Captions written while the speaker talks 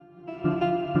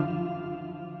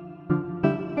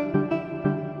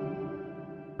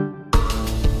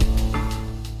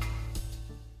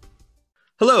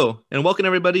Hello, and welcome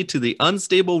everybody to the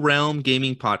Unstable Realm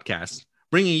Gaming Podcast,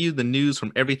 bringing you the news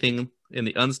from everything in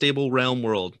the Unstable Realm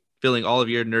world, filling all of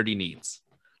your nerdy needs.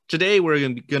 Today, we're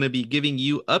going to be giving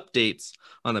you updates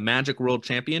on the Magic World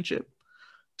Championship,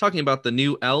 talking about the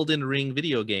new Elden Ring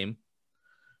video game,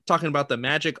 talking about the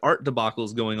Magic art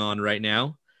debacles going on right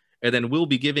now, and then we'll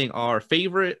be giving our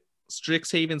favorite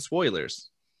Strixhaven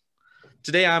spoilers.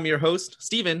 Today, I'm your host,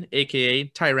 Steven, aka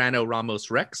Tyranno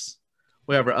Ramos Rex.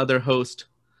 We have our other host,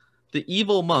 the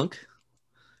evil monk,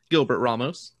 Gilbert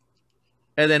Ramos.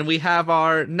 And then we have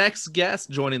our next guest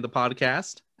joining the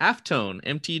podcast, Aftone,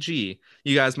 MTG.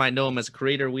 You guys might know him as a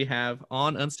creator we have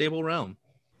on Unstable Realm.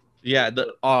 Yeah,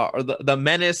 the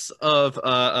menace of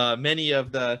many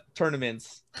of the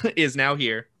tournaments is now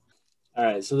here. All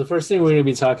right, so the first thing we're going to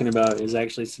be talking about is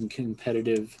actually some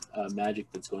competitive Magic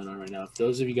that's going on right now. For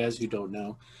those of you guys who don't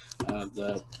know,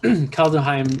 the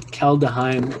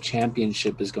Kaldheim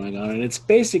Championship is going on, and it's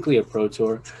basically a Pro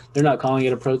Tour. They're not calling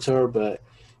it a Pro Tour, but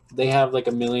they have like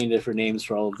a million different names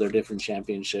for all of their different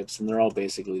championships, and they're all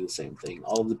basically the same thing.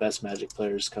 All of the best Magic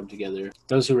players come together.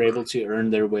 Those who are able to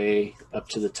earn their way up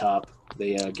to the top,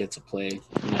 they get to play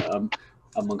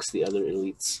amongst the other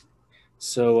elites.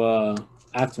 So,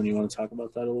 Afton, you want to talk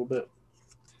about that a little bit?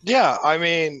 Yeah, I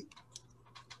mean,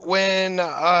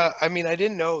 I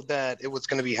didn't know that it was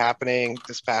going to be happening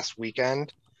this past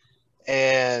weekend,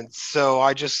 and so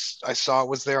I saw it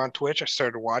was there on Twitch. I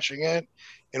started watching it,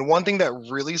 and one thing that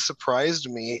really surprised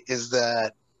me is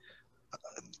that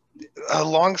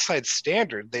alongside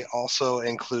Standard, they also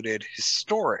included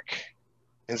Historic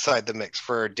inside the mix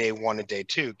for day 1 and day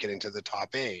 2, getting to the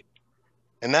top 8,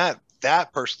 and that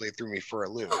personally threw me for a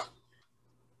loop.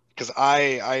 Because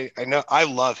I know I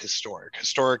love Historic.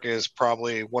 Historic is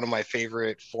probably one of my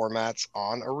favorite formats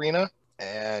on Arena,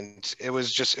 and it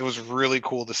was really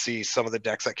cool to see some of the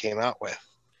decks that came out with.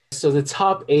 So the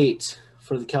top 8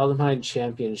 for the Kaldheim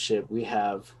Championship, we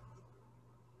have,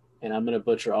 and I'm going to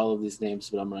butcher all of these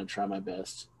names, but I'm going to try my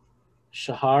best.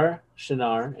 Shahar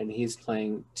Shinar, and he's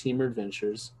playing Temur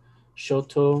Adventures.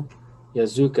 Shoto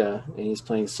Yazuka, and he's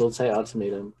playing Sultai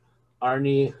Ultimatum.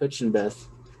 Arnie Hutchinbeth,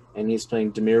 and he's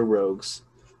playing Dimir Rogues.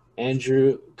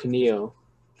 Andrew Cuneo,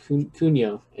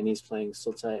 and he's playing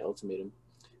Sultai Ultimatum.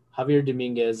 Javier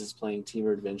Dominguez is playing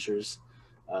Temur Adventures.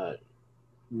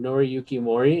 Noriyuki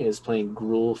Mori is playing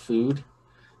Gruul Food.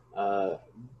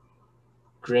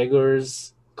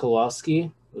 Gregors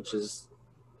Kowalski, which is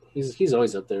he's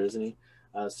always up there, isn't he?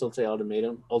 Sultai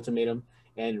Ultimatum,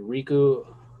 and Riku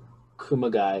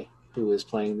Kumagai, who is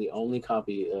playing the only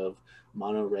copy of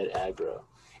Mono Red Aggro.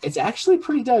 It's actually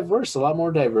pretty diverse, a lot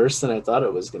more diverse than I thought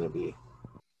it was going to be.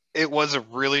 It was a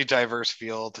really diverse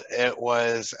field. It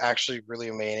was actually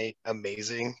really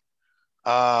amazing.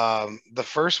 The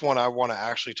first one I want to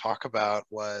actually talk about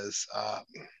was,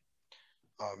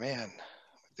 oh man,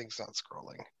 my thing's not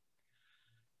scrolling.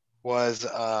 Was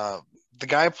the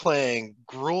guy playing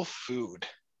Gruul Food.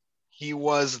 He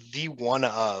was the one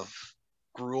of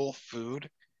Gruul Food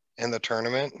in the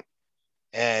tournament,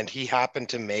 and he happened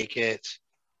to make it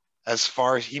as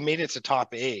far as he made it to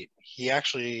top 8. He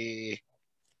actually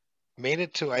made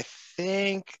it to, I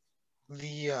think,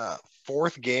 the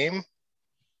fourth game,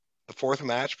 the fourth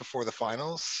match before the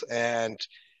finals. And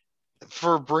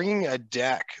for bringing a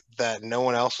deck that no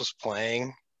one else was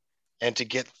playing and to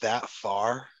get that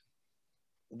far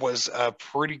was a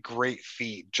pretty great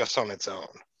feat just on its own.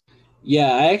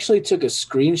 Yeah, I actually took a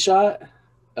screenshot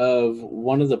of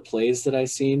one of the plays that I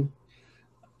seen.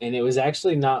 And it was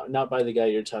actually not by the guy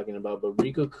you're talking about, but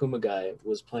Riku Kumagai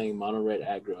was playing Mono Red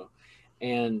Aggro.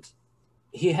 And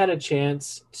he had a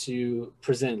chance to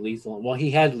present lethal. Well, he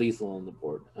had lethal on the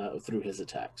board through his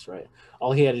attacks, right?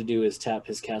 All he had to do is tap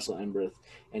his Castle Embereth,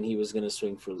 and he was going to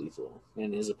swing for lethal.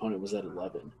 And his opponent was at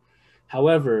 11.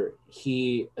 However,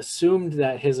 he assumed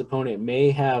that his opponent may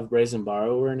have Brazen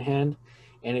Borrower in hand.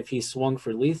 And if he swung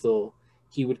for lethal,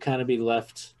 he would kind of be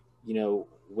left,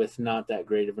 with not that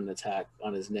great of an attack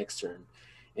on his next turn.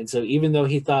 And so even though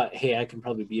he thought, hey, I can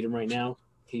probably beat him right now,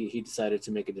 he decided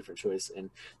to make a different choice. And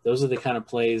those are the kind of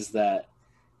plays that,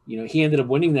 he ended up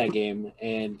winning that game.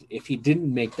 And if he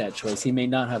didn't make that choice, he may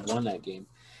not have won that game.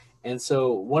 And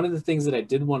so one of the things that I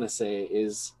did want to say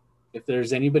is, if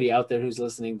there's anybody out there who's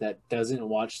listening that doesn't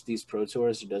watch these Pro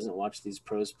Tours or doesn't watch these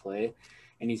pros play,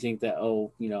 and you think that, I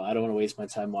don't want to waste my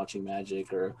time watching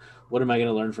Magic, or what am I going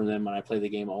to learn from them when I play the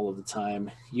game all of the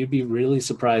time? You'd be really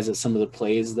surprised at some of the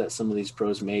plays that some of these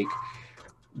pros make,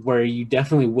 where you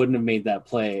definitely wouldn't have made that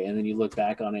play. And then you look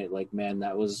back on it like, man,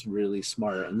 that was really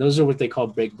smart. And those are what they call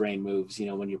big brain moves,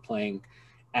 when you're playing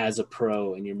as a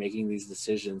pro and you're making these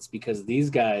decisions, because these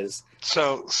guys.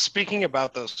 So speaking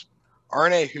about those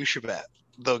Arne Hushebet,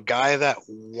 the guy that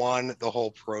won the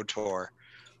whole Pro Tour.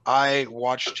 I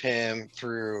watched him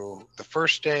through the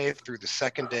first day, through the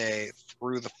second day,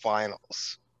 through the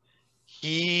finals.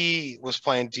 He was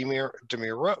playing Demir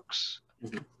Rogues.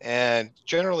 And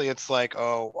generally it's like,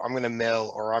 oh, I'm going to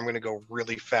mill or I'm going to go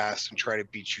really fast and try to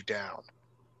beat you down.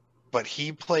 But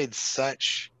he played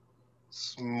such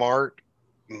smart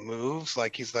moves.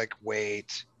 Like, he's like,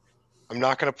 wait, I'm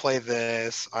not going to play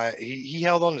this. He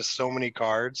held on to so many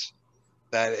cards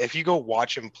that if you go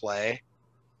watch him play,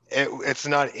 it's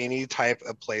not any type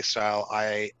of play style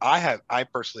I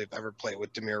personally have ever played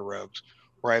with Dimir Rogues,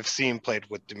 or I've seen played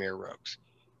with Dimir Rogues.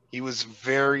 He was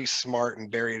very smart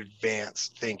and very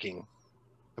advanced thinking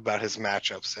about his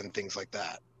matchups and things like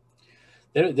that.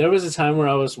 There was a time where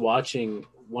I was watching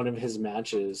one of his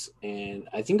matches, and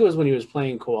I think it was when he was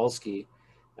playing Kowalski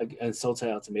and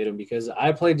Sultai Ultimatum, because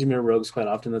I play Dimir Rogues quite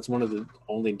often. That's one of the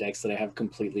only decks that I have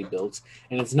completely built,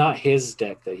 and it's not his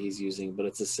deck that he's using, but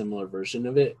it's a similar version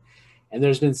of it. And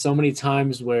there's been so many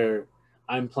times where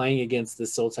I'm playing against the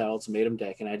Sultai Ultimatum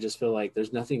deck, and I just feel like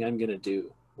there's nothing I'm gonna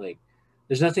do. Like,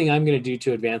 there's nothing I'm gonna do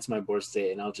to advance my board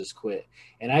state, and I'll just quit.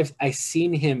 And I've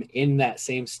seen him in that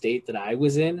same state that I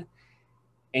was in,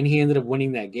 and he ended up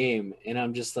winning that game. And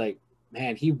I'm just like,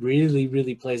 man, he really,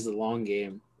 really plays the long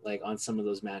game, like on some of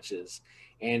those matches.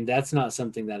 And that's not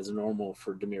something that is normal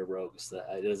for Dimir Rogues.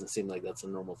 It doesn't seem like that's a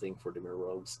normal thing for Dimir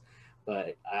Rogues.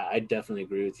 But I definitely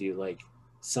agree with you. Like,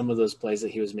 some of those plays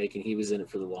that he was making, he was in it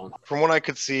for the long. From what I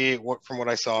could see, from what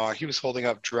I saw, he was holding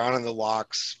up Drown in the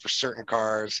Locks for certain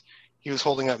cards. He was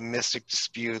holding up Mystic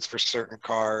Disputes for certain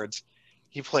cards.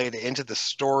 He played Into the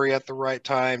Story at the right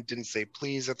time, didn't say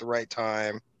please at the right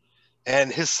time.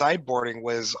 And his sideboarding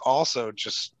was also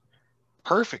just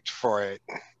perfect for it.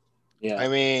 Yeah. I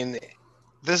mean,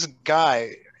 this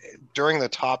guy, during the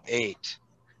top 8,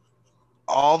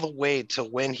 all the way to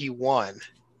when he won,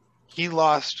 he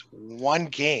lost one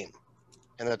game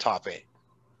in the top 8.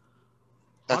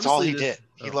 That's honestly, all he did.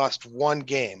 He lost one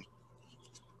game.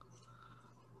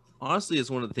 Honestly, it's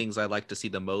one of the things I like to see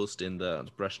the most in the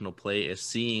professional play is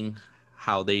seeing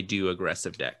how they do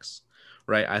aggressive decks,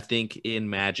 right? I think in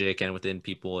Magic and within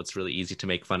people, it's really easy to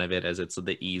make fun of it as it's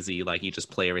the easy, like you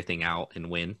just play everything out and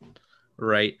win,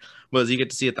 right? But as you get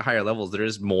to see at the higher levels, there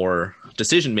is more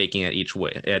decision making at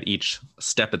each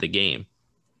step of the game.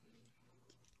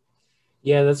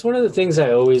 Yeah, that's one of the things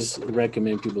I always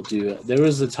recommend people do. There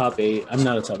was a top 8. I'm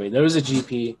not a top 8. There was a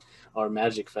GP or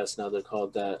Magic Fest now they're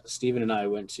called that Steven and I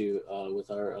went to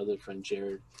with our other friend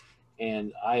Jared.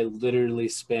 And I literally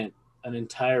spent an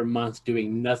entire month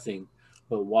doing nothing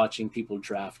but watching people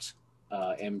draft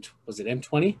was it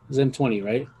M20? It was M20,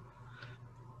 right?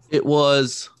 It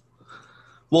was.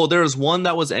 Well, there was one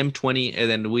that was M20, and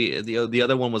then the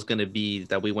other one was going to be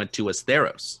that we went to was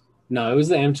Theros. No, it was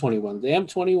the M21. The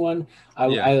M21,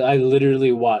 I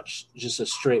literally watched just a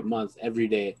straight month every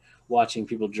day, watching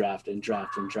people draft and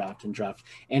draft and draft and draft.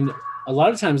 And a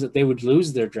lot of times that they would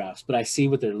lose their drafts, but I see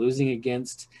what they're losing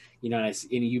against, and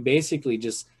you basically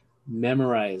just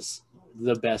memorize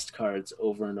the best cards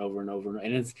over and over and over.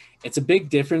 And it's a big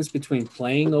difference between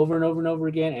playing over and over and over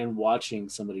again and watching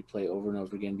somebody play over and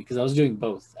over again, because I was doing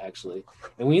both actually.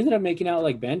 And we ended up making out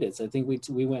like bandits. I think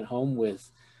we went home with,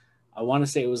 I want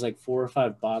to say it was like 4 or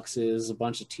 5 boxes, a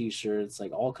bunch of t-shirts,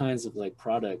 like all kinds of like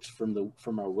products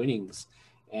from our winnings.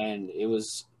 And it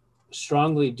was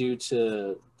strongly due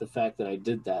to the fact that I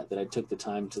did that I took the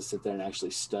time to sit there and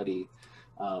actually study.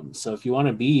 So if you want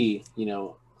to be,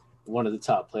 one of the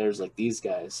top players like these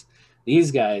guys, you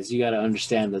got to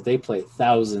understand that they play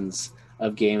thousands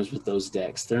of games with those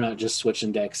decks. They're not just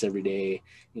switching decks every day.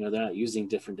 They're not using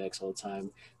different decks all the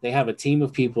time. They have a team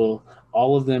of people.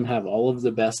 All of them have all of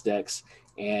the best decks,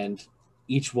 and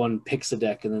each one picks a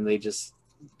deck, and then they just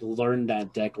learn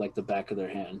that deck like the back of their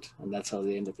hand. And that's how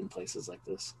they end up in places like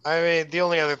this. I mean, the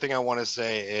only other thing I want to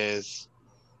say is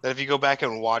that if you go back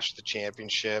and watch the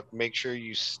championship, make sure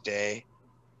you stay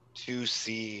to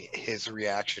see his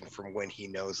reaction from when he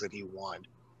knows that he won,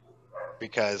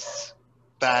 because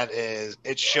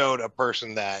it showed a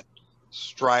person that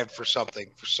strived for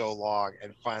something for so long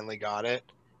and finally got it.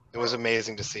 It was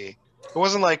amazing to see. It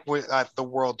wasn't like at the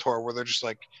World Tour where they're just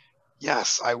like,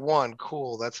 yes, I won,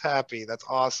 cool, that's happy, that's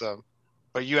awesome,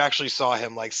 but you actually saw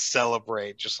him like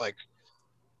celebrate, just like,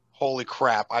 holy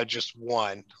crap, I just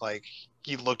won. Like,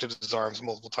 he looked at his arms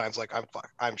multiple times like,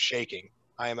 I'm shaking.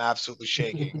 I am absolutely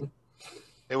shaking.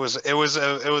 It was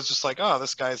just like, oh,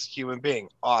 this guy's a human being.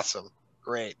 Awesome.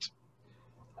 Great.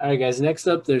 All right, guys. Next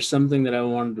up, there's something that I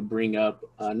wanted to bring up.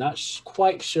 Not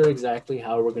quite sure exactly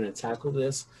how we're going to tackle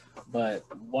this, but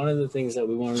one of the things that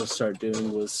we wanted to start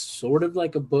doing was sort of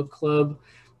like a book club,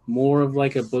 more of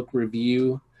like a book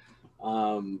review.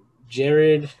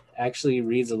 Jared actually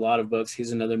reads a lot of books.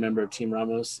 He's another member of Team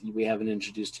Ramos. We haven't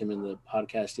introduced him in the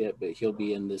podcast yet, but he'll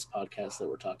be in this podcast that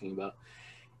we're talking about.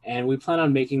 And we plan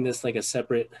on making this like a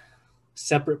separate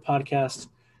podcast,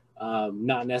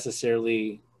 not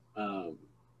necessarily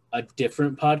a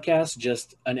different podcast,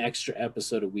 just an extra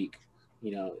episode a week.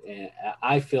 You know, and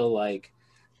I feel like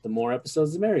the more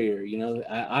episodes, the merrier. You know,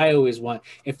 I always want,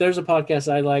 if there's a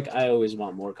podcast I like, I always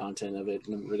want more content of it,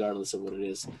 regardless of what it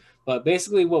is. But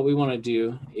basically what we want to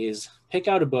do is pick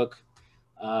out a book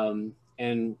and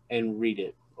read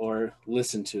it or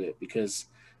listen to it, because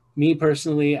me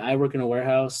personally, I work in a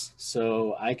warehouse,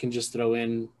 so I can just throw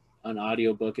in an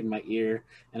audiobook in my ear,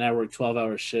 and I work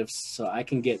 12-hour shifts, so I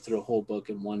can get through a whole book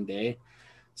in one day.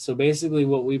 So basically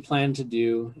what we plan to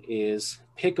do is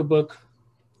pick a book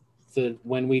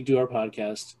when we do our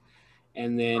podcast,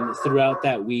 and then throughout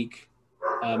that week,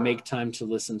 make time to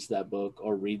listen to that book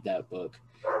or read that book.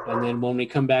 And then when we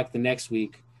come back the next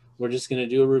week, we're just going to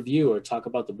do a review or talk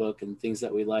about the book and things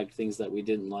that we liked, things that we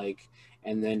didn't like,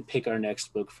 and then pick our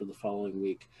next book for the following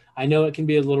week. I know it can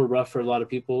be a little rough for a lot of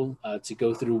people to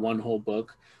go through one whole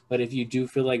book, but if you do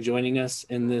feel like joining us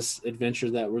in this adventure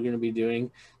that we're going to be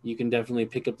doing, you can definitely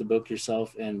pick up the book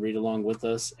yourself and read along with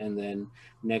us. And then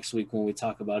next week when we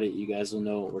talk about it, you guys will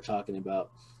know what we're talking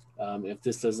about. If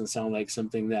this doesn't sound like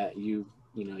something that you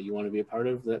want to be a part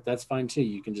of, that's fine too.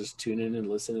 You can just tune in and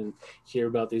listen and hear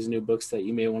about these new books that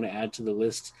you may want to add to the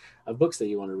list of books that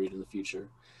you want to read in the future.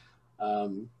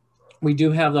 We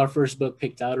do have our first book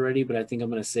picked out already, but I think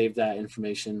I'm going to save that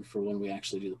information for when we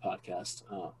actually do the podcast.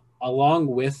 Along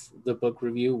with the book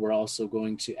review, we're also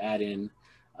going to add in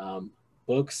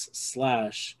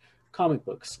books/comic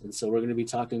books. And so we're going to be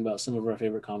talking about some of our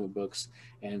favorite comic books.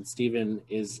 And Steven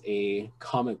is a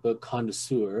comic book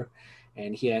connoisseur,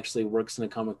 and he actually works in a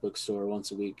comic book store once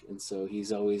a week. And so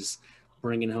he's always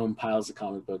bringing home piles of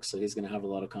comic books. So he's going to have a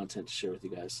lot of content to share with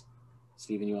you guys.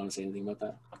 Steven, you want to say anything about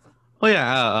that? Oh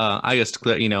yeah, I guess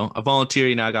a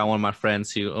volunteer. I got one of my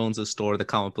friends who owns a store, the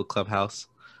Comic Book Clubhouse.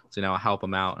 So I help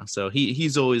him out. So he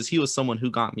was someone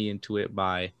who got me into it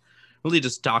by really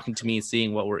just talking to me,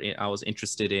 seeing what I was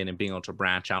interested in, and being able to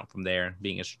branch out from there,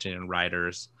 being interested in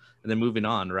writers, and then moving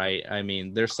on. Right? I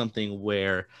mean, there's something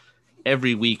where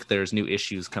every week there's new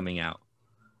issues coming out.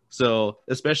 So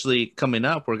especially coming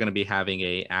up, we're going to be having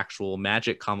a actual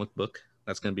Magic comic book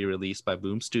that's going to be released by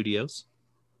Boom Studios.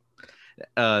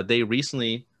 They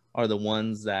recently are the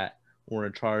ones that were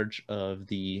in charge of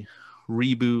the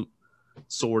reboot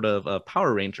sort of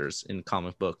Power Rangers in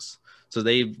comic books. So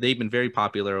they've been very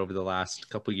popular over the last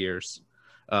couple years.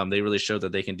 They really showed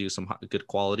that they can do some good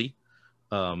quality.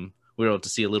 We were able to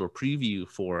see a little preview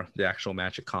for the actual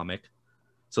Magic comic.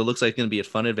 So it looks like it's going to be a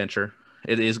fun adventure.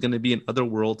 It is going to be in other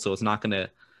worlds, so it's not going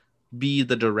to be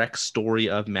the direct story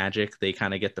of Magic. They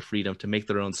kind of get the freedom to make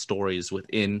their own stories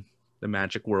within the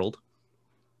Magic world.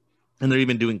 And they're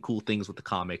even doing cool things with the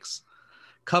comics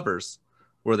covers,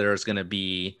 where there's going to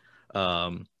be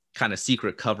kind of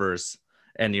secret covers,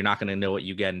 and you're not going to know what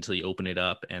you get until you open it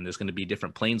up. And there's going to be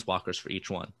different planeswalkers for each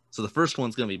one. So the first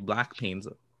one's going to be Black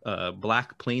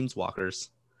Planeswalkers,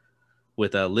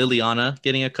 with Liliana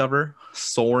getting a cover,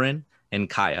 Sorin, and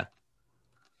Kaya.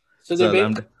 So they're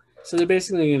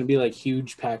basically going to be like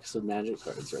huge packs of Magic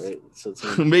cards, right? So it's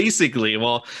basically,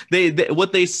 well, they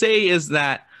what they say is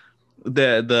that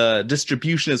the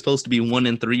distribution is supposed to be 1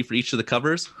 in 3 for each of the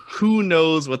covers. Who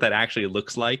knows what that actually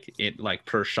looks like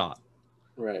per shot?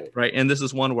 Right. And this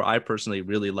is one where I personally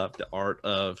really love the art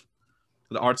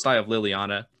style of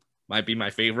Liliana. Might be my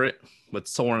favorite, but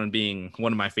Sorin being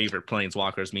one of my favorite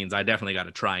planeswalkers means I definitely got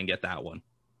to try and get that one.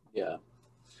 Yeah.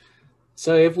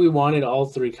 So if we wanted all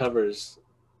 3 covers,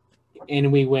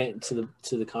 and we went to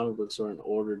the comic book store and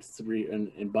ordered 3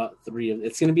 and bought 3 of,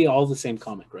 it's going to be all the same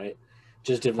comic, right?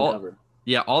 Just different cover.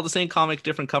 Yeah, all the same comic,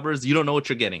 different covers. You don't know what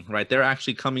you're getting, right? They're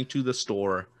actually coming to the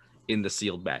store in the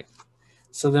sealed bag.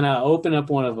 So then I open up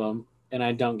one of them and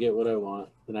I don't get what I want.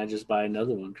 Then I just buy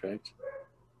another one, correct?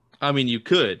 I mean, you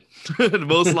could.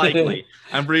 Most likely.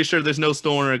 I'm pretty sure there's no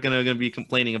store going to be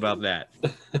complaining about that.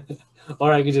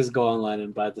 Or I could just go online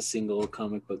and buy the single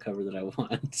comic book cover that I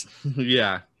want.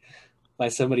 Yeah. By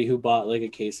somebody who bought like a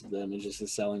case of them and just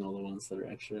is selling all the ones that are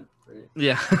extra. Right?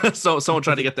 Yeah. So someone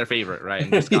tried to get their favorite, right?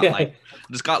 And just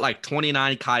got like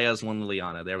 29 Kayas, 1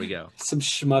 Liliana. There we go. Some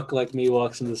schmuck like me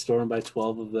walks in the store and buy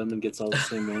 12 of them and gets all the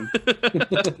same one.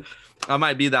 I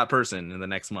might be that person in the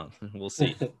next month. We'll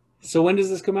see. So when does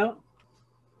this come out?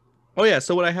 Oh yeah,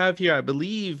 so what I have here, I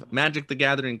believe Magic the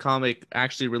Gathering comic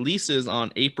actually releases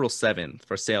on April 7th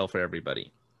for sale for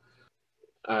everybody.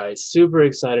 All right, super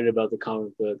excited about the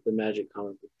comic book, the Magic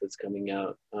comic book that's coming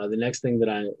out. The next thing that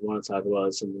I want to talk about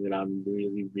is something that I'm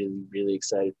really, really, really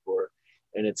excited for,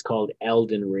 and it's called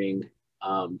Elden Ring.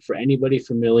 For anybody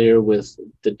familiar with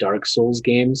the Dark Souls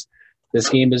games, this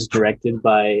game is directed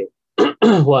by,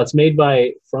 well, it's made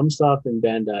by FromSoft and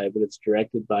Bandai, but it's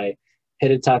directed by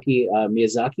Hidetaki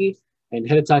Miyazaki. And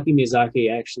Hidetaki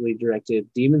Miyazaki actually directed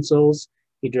Demon Souls.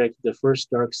 He directed the first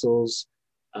Dark Souls.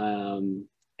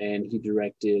 And he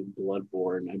directed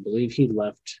Bloodborne. I believe he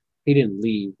didn't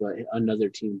leave, but another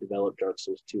team developed Dark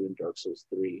Souls 2 and Dark Souls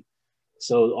 3.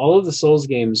 So all of the Souls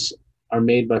games are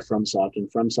made by FromSoft,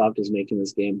 and FromSoft is making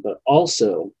this game, but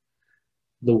also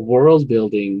the world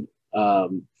building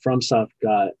FromSoft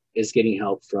is getting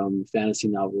help from fantasy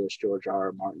novelist George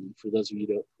R.R. Martin. For those of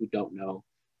you who don't know,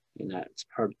 and that's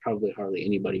probably hardly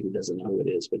anybody who doesn't know who it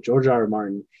is, but George R.R.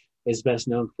 Martin is best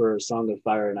known for Song of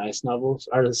Fire and Ice novels,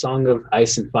 or the Song of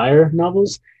Ice and Fire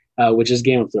novels, which is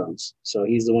Game of Thrones. So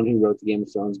he's the one who wrote the Game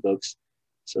of Thrones books.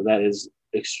 So that is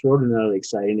extraordinarily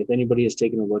exciting. If anybody has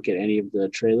taken a look at any of the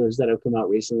trailers that have come out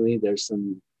recently, there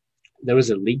was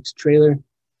a leaked trailer,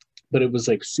 but it was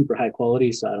like super high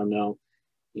quality. So I don't know,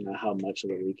 how much of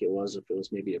a leak it was, if it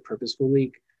was maybe a purposeful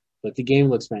leak. But the game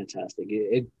looks fantastic.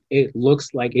 It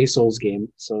looks like a Souls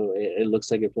game. So it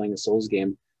looks like you're playing a Souls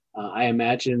game. I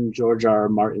imagine George R. R.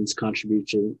 Martin's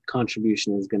contribution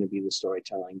is going to be the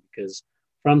storytelling, because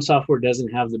From Software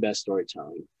doesn't have the best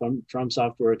storytelling. From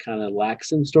Software kind of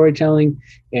lacks in storytelling,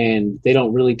 and they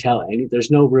don't really tell any.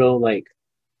 There's no real like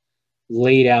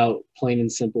laid out, plain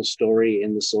and simple story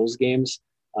in the Souls games.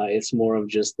 It's more of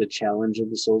just the challenge of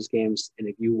the Souls games. And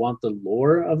if you want the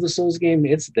lore of the Souls game,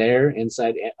 it's there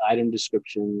inside item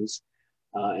descriptions.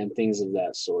 And things of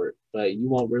that sort, but you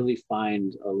won't really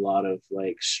find a lot of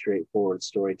like straightforward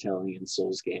storytelling in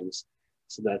Souls games.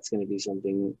 So that's going to be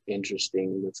something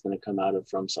interesting that's going to come out of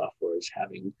From Software, is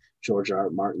having George R. R.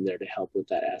 Martin there to help with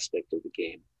that aspect of the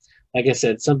game. Like I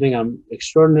said, something I'm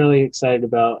extraordinarily excited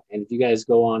about. And if you guys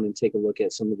go on and take a look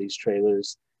at some of these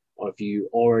trailers, or if you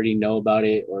already know about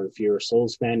it, or if you're a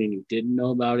Souls fan and you didn't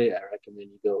know about it, I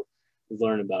recommend you go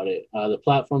learn about it. The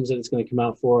platforms that it's going to come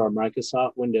out for are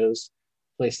Microsoft Windows,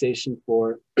 PlayStation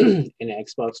 4, and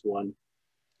Xbox One,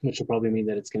 which will probably mean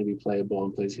that it's going to be playable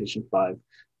on PlayStation 5,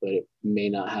 but it may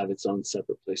not have its own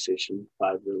separate PlayStation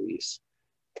 5 release.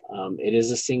 It is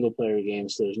a single-player game,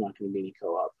 so there's not going to be any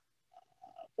co-op,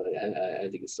 but I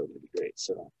think it's still going to be great.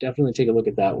 So definitely take a look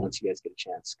at that once you guys get a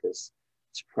chance, because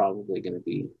it's probably going to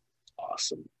be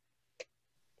awesome.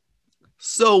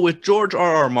 So with George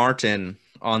R.R. Martin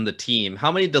on the team,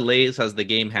 how many delays has the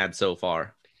game had so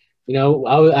far?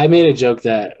 I made a joke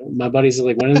that my buddies are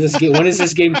like, when is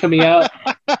this game coming out?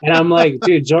 And I'm like,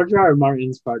 dude, George R. R.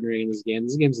 Martin's partnering in this game.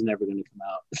 This game's never going to come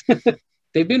out.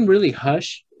 They've been really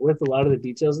hush with a lot of the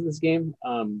details of this game.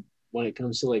 When it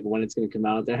comes to like when it's going to come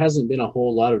out, there hasn't been a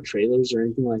whole lot of trailers or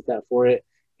anything like that for it.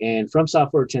 And From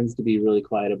Software tends to be really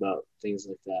quiet about things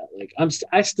like that. Like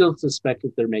I still suspect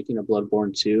that they're making a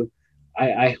Bloodborne 2.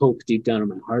 I hope deep down in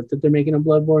my heart that they're making a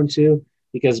Bloodborne 2.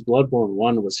 Because Bloodborne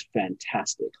 1 was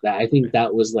fantastic. I think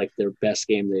that was like their best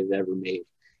game they've ever made.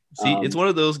 See, it's one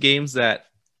of those games that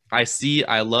I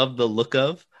love the look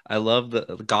of. I love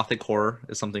the gothic horror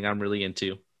is something I'm really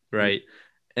into, right?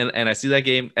 And I see that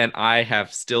game, and I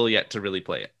have still yet to really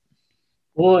play it.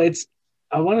 Well,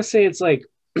 I want to say it's like,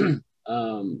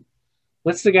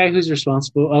 what's the guy who's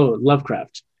responsible? Oh,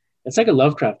 Lovecraft. It's like a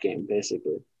Lovecraft game,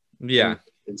 basically. Yeah.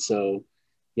 And so...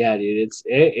 yeah, dude,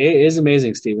 it is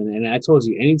amazing, Steven. And I told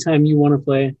you, anytime you want to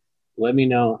play, let me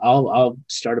know. I'll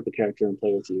start up a character and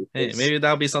play with you. Hey, maybe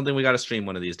that'll be something we got to stream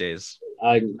one of these days.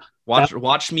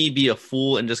 Watch me be a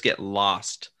fool and just get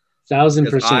lost.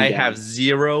 1,000%. I have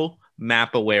zero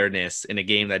map awareness in a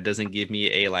game that doesn't give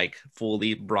me a like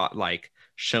fully brought like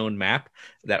shown map,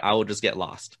 that I will just get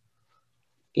lost.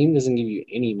 Game doesn't give you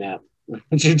any map.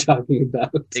 What you're talking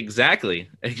about. Exactly.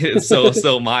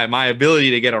 So my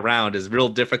ability to get around is real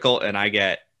difficult, and I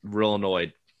get real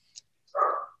annoyed.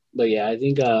 But yeah, I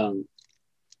think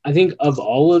of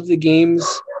all of the games,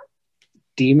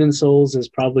 Demon Souls is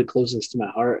probably closest to my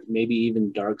heart, maybe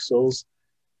even Dark Souls,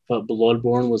 but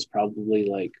Bloodborne was probably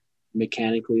like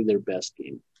mechanically their best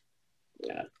game.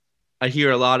 Yeah. I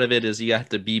hear a lot of it is you have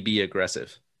to be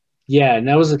aggressive. Yeah, and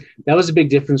that was a big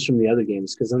difference from the other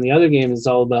games, because on the other game it's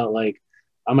all about like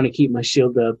I'm going to keep my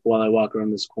shield up while I walk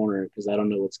around this corner because I don't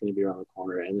know what's going to be around the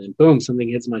corner. And then boom, something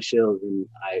hits my shield, and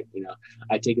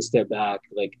I take a step back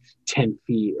like 10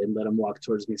 feet and let him walk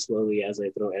towards me slowly as I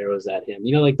throw arrows at him.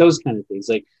 Like those kind of things.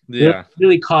 Like Yeah.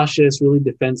 really cautious, really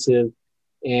defensive.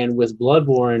 And with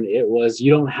Bloodborne, it was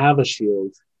you don't have a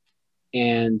shield.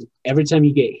 And every time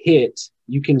you get hit,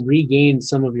 you can regain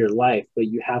some of your life, but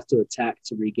you have to attack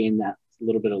to regain that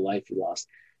little bit of life you lost.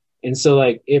 And so,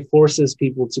 like, it forces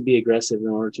people to be aggressive in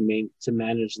order to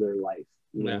manage their life.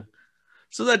 Yeah.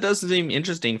 So that does seem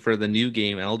interesting for the new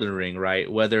game, Elden Ring,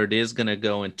 right? Whether it is going to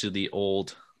go into the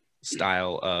old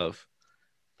style of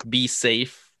be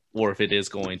safe, or if it is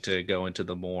going to go into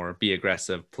the more be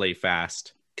aggressive, play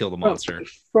fast, kill the monster.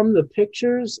 From the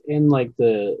pictures and like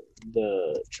the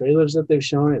trailers that they've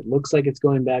shown, it looks like it's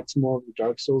going back to more of the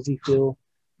Dark Souls-y feel.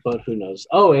 But who knows?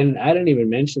 Oh, and I didn't even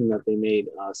mention that they made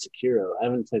Sekiro. I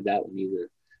haven't played that one either.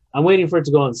 I'm waiting for it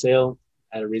to go on sale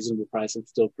at a reasonable price. It's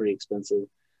still pretty expensive.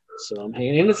 So I'm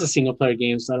hanging. And it's a single-player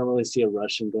game, so I don't really see a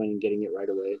rush in going and getting it right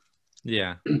away.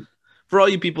 Yeah. For all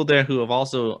you people there who have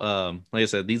also, like I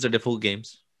said, these are difficult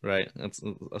games, right?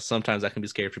 Sometimes that can be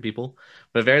scary for people.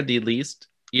 But at very least,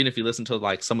 even if you listen to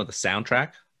like some of the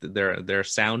soundtrack, their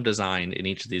sound design in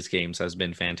each of these games has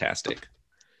been fantastic.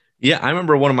 Yeah, I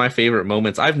remember one of my favorite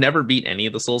moments. I've never beat any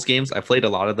of the Souls games. I played a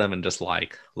lot of them and just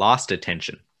like lost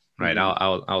attention. Right,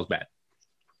 mm-hmm. I was bad.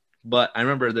 But I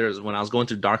remember when I was going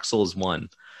through Dark Souls 1,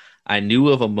 I knew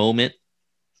of a moment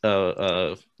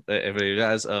when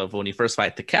you first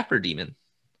fight the Capra demon.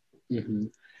 Mm-hmm.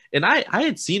 And I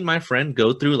had seen my friend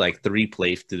go through like 3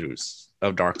 playthroughs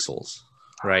of Dark Souls.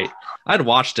 Right, I'd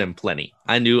watched him plenty.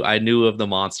 I knew of the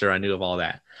monster. I knew of all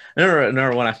that. I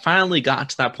remember when I finally got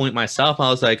to that point myself, I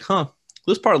was like,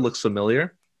 this part looks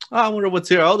familiar. Oh, I wonder what's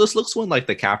here. Oh, this looks when like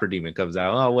the Capra demon comes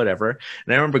out. Oh, whatever.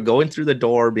 And I remember going through the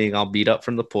door, being all beat up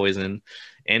from the poison,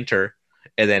 enter,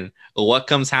 and then what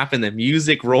happen? The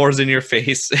music roars in your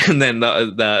face, and then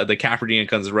the Capra demon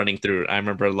comes running through. I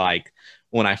remember like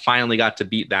when I finally got to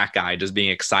beat that guy, just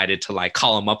being excited to like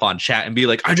call him up on chat and be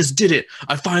like, I just did it.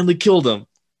 I finally killed him.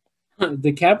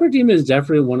 The Capra demon is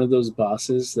definitely one of those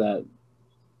bosses that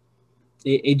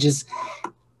it's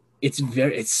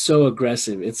so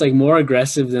aggressive. It's like more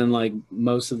aggressive than like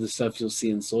most of the stuff you'll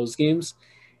see in Souls games.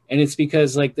 And it's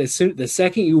because like the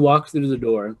second you walk through the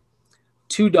door,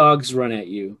 2 dogs run at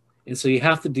you. And so you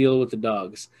have to deal with the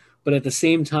dogs. But at the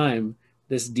same time,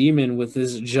 this demon with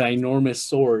this ginormous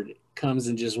sword comes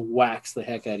and just whacks the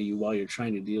heck out of you while you're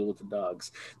trying to deal with the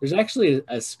dogs. There's actually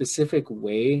a specific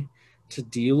way to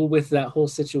deal with that whole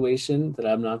situation that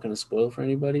I'm not going to spoil for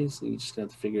anybody. So you just have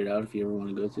to figure it out if you ever want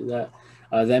to go through that.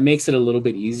 That makes it a little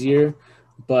bit easier.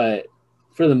 But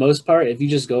for the most part, if you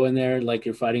just go in there like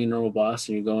you're fighting a normal boss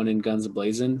and you're going in guns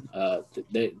blazing,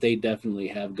 they definitely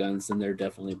have guns and they're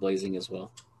definitely blazing as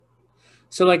well.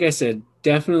 So like I said,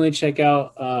 definitely check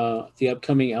out the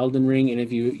upcoming Elden Ring. And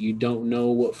if you don't know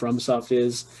what FromSoft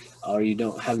is, or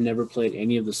you have never played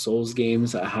any of the Souls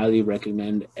games, I highly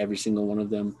recommend every single one of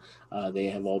them. They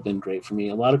have all been great for me.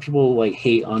 A lot of people like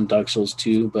hate on Dark Souls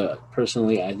 2, but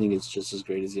personally, I think it's just as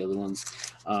great as the other ones.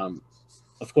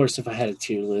 Of course, if I had a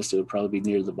tier list, it would probably be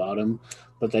near the bottom,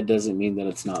 but that doesn't mean that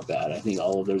it's not bad. I think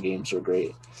all of their games are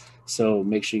great. So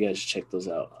make sure you guys check those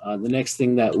out. The next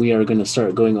thing that we are going to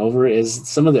start going over is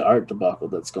some of the art debacle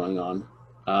that's going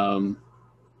on.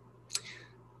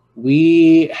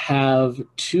 We have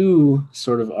 2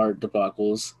 sort of art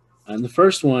debacles. And the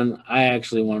first one I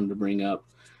actually wanted to bring up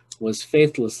was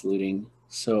Faithless Looting.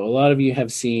 So a lot of you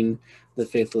have seen the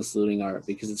Faithless Looting art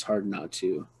because it's hard not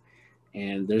to.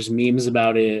 And there's memes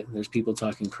about it. There's people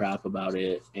talking crap about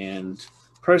it. And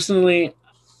personally,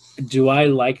 do I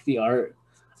like the art?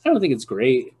 I don't think it's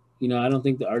great. I don't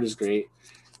think the art is great.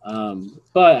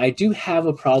 But I do have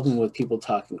a problem with people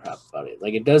talking crap about it.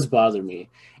 Like, it does bother me.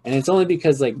 And it's only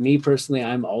because, like, me personally,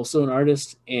 I'm also an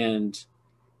artist. And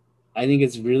I think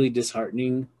it's really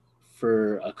disheartening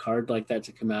for a card like that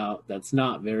to come out that's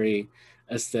not very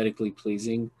aesthetically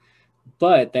pleasing.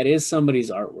 But that is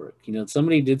somebody's artwork.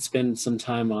 Somebody did spend some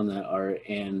time on that art.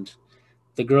 And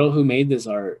the girl who made this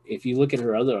art, if you look at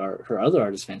her other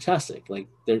art is fantastic. Like,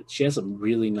 she has some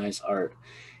really nice art.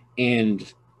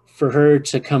 And for her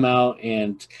to come out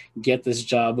and get this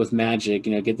job with Magic,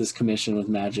 get this commission with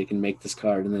Magic and make this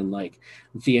card, and then like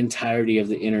the entirety of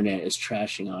the internet is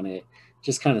trashing on it,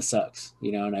 just kind of sucks,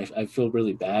 and I feel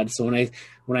really bad. So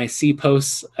when I see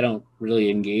posts, I don't really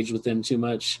engage with them too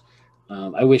much.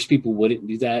 I wish people wouldn't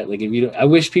do that. Like, I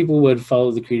wish people would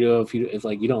follow the credo. If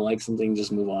like you don't like something,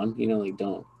 just move on. You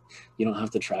don't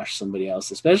have to trash somebody else,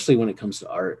 especially when it comes to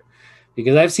art,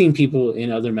 because I've seen people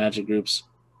in other Magic groups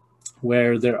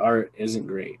where their art isn't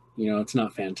great. It's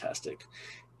not fantastic.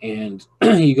 And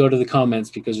you go to the comments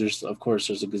because there's a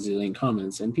gazillion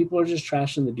comments and people are just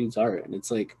trashing the dude's art. And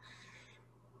it's like,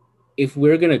 if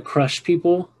we're going to crush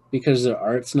people because their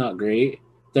art's not great,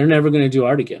 they're never going to do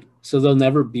art again. So they'll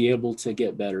never be able to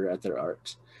get better at their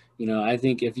art. I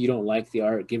think if you don't like the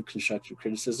art, give constructive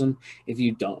criticism. If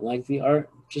you don't like the art,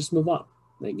 just move on.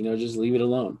 Just leave it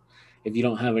alone. If you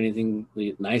don't have anything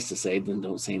nice to say, then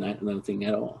don't say nothing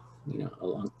at all.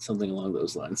 Something along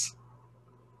those lines.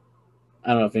 I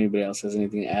don't know if anybody else has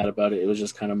anything to add about it. It was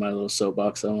just kind of my little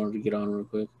soapbox I wanted to get on real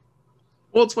quick.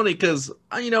 Well, it's funny because,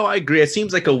 I agree. It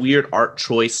seems like a weird art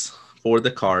choice for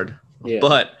the card,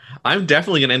 but I'm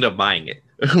definitely going to end up buying it,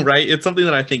 right? It's something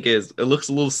that I think it looks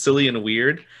a little silly and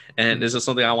weird, and it's just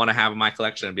something I want to have in my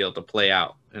collection and be able to play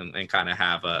out and kind of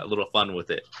have a little fun with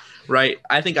it, right?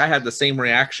 I think I had the same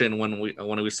reaction when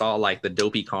we saw like the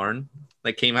Dopey Karn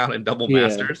that came out in Double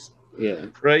Masters. Yeah.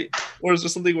 Right. Or is there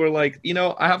something where like,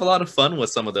 I have a lot of fun with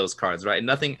some of those cards, right?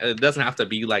 It doesn't have to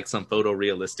be like some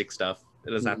photorealistic stuff.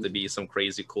 It doesn't have to be some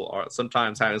crazy cool art.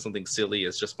 Sometimes having something silly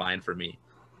is just fine for me.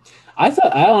 I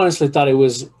honestly thought it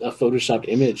was a photoshopped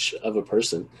image of a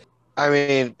person. I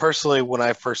mean, personally, when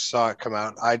I first saw it come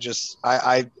out, I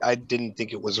didn't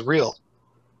think it was real.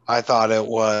 I thought it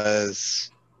was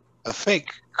a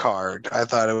fake card. I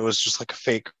thought it was just like a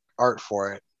fake art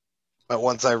for it. But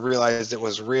once I realized it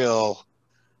was real,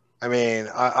 I mean,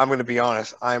 I'm going to be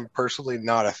honest. I'm personally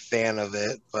not a fan of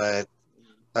it, but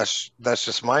that's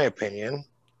just my opinion.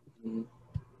 Mm-hmm.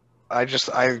 I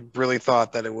really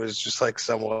thought that it was just like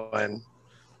someone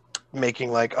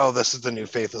making like, oh, this is the new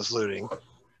Faithless Looting,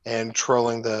 and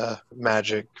trolling the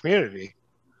Magic community.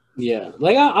 Yeah,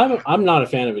 like I'm not a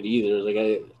fan of it either.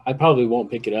 Like I probably won't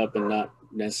pick it up, and not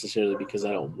necessarily because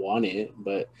I don't want it,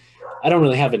 but I don't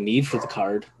really have a need for the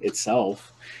card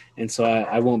itself, and so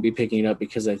I won't be picking it up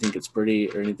because I think it's pretty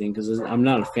or anything, because I'm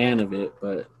not a fan of it.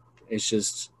 But it's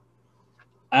just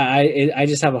I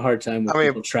just have a hard time with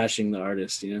people trashing the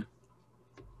artist,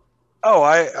 Oh,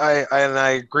 I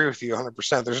agree with you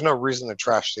 100%. There's no reason to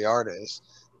trash the artist.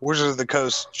 Wizards of the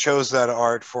Coast chose that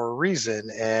art for a reason,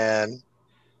 and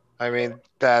I mean,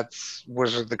 that's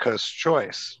Wizards of the Coast's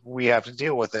choice. We have to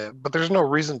deal with it, but there's no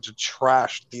reason to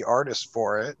trash the artist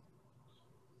for it.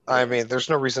 I mean, there's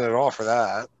no reason at all for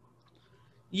that.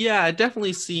 Yeah, it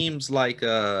definitely seems like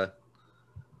a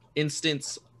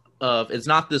instance of, it's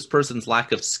not this person's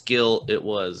lack of skill, it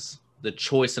was the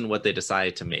choice in what they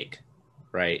decided to make,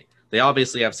 right? They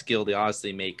obviously have skill, they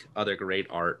obviously make other great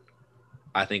art.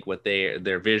 I think what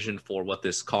their vision for what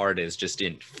this card is just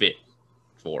didn't fit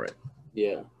for it.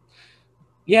 Yeah,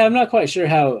 I'm not quite sure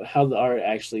how the art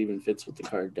actually even fits what the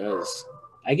card does.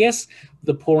 I guess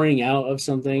the pouring out of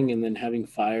something and then having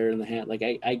fire in the hand, like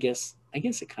I guess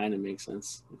it kind of makes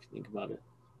sense if you think about it.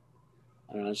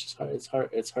 I don't know, it's just hard.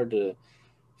 It's hard to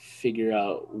figure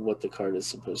out what the card is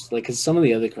supposed to, like, because some of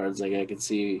the other cards, like, I can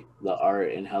see the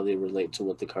art and how they relate to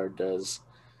what the card does.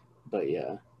 But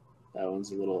yeah, that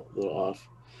one's a little off.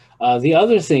 The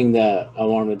other thing that I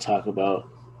wanted to talk about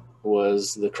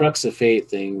was the Crux of Fate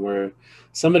thing, where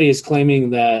somebody is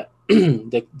claiming that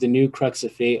the new Crux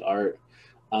of Fate art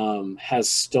has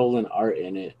stolen art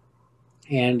in it,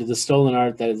 and the stolen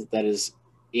art that is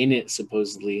in it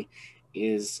supposedly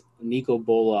is Nicol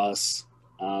Bolas.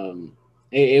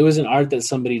 It was an art that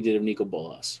somebody did of Nicol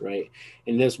Bolas, right?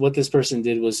 And what this person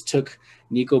did was took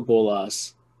Nicol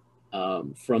Bolas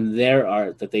from their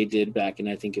art that they did back in,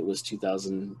 I think it was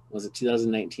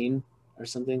 2019 or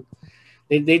something.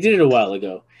 They did it a while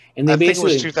ago, and I think it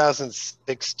was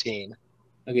 2016.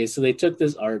 Okay, so they took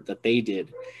this art that they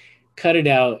did, cut it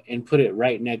out, and put it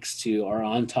right next to or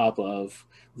on top of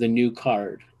the new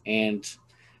card, and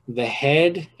the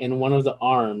head and one of the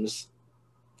arms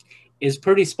is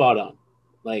pretty spot on.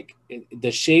 Like,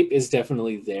 the shape is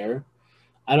definitely there.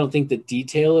 I don't think the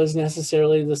detail is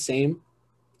necessarily the same,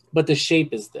 but the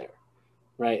shape is there,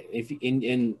 right?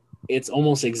 In it's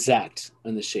almost exact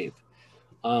in the shape.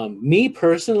 Me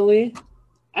personally,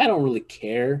 I don't really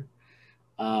care.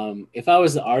 If I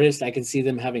was the artist, I could see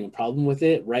them having a problem with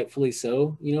it, rightfully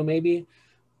so, maybe.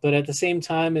 But at the same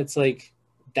time, it's like,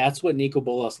 that's what Nicol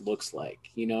Bolas looks like,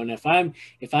 And if I'm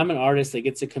an artist that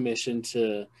gets a commission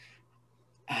to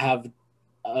have to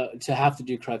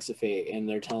do Crux of Fate, and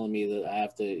they're telling me that I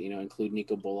have to, include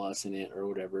Nicol Bolas in it or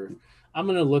whatever, I'm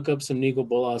going to look up some Nicol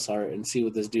Bolas art and see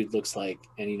what this dude looks like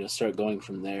and, start going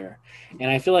from there.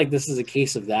 And I feel like this is a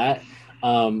case of that.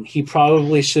 He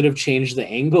probably should have changed the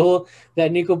angle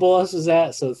that Nicol Bolas was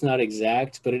at, so it's not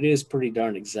exact, but it is pretty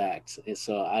darn exact. And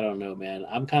so I don't know, man.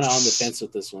 I'm kind of on the fence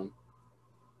with this one.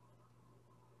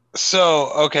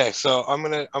 So I'm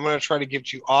gonna try to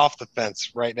get you off the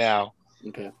fence right now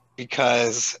Okay.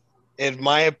 because, in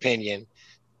my opinion,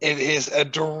 it is a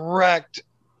direct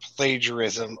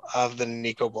plagiarism of the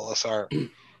Nico Bolas art.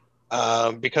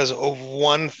 Because of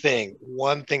one thing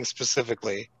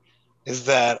specifically, is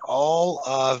that all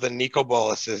of the Nico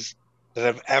Bolases that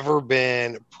have ever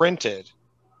been printed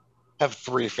have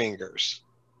three fingers.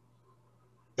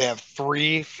 They have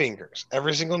three fingers.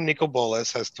 Every single Nico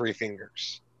Bolas has three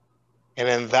fingers. And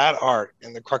in that art,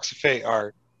 in the Crux of Fate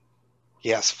art, he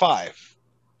has five.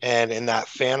 And in that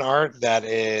fan art that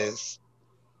is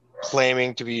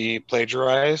claiming to be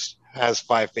plagiarized, has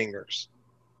five fingers.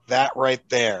 That right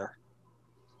there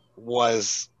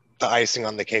was the icing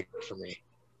on the cake for me.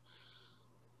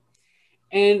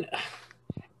 And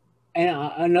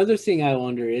another thing I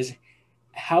wonder is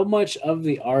how much of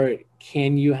the art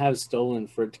can you have stolen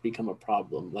for it to become a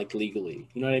problem, like legally?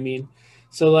 You know what I mean?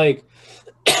 So, like,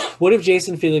 what if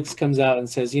Jason Felix comes out and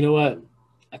says, "You know what?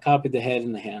 I copied the head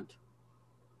and the hand.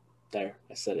 There,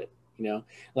 I said it." You know,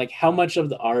 like how much of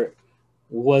the art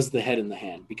was the head and the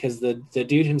hand? Because the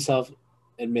dude himself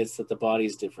admits that the body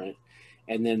is different,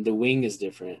 and then the wing is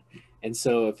different, and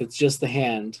so if it's just the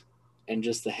hand and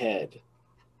just the head,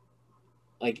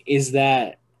 like, is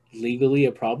that legally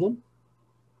a problem?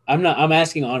 I'm not. I'm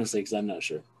asking honestly because I'm not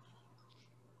sure.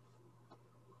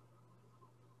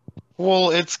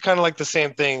 Well, it's kind of like the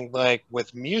same thing like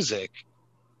with music.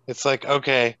 It's like,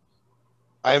 okay,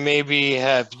 I maybe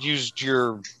have used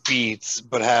your beats,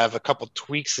 but have a couple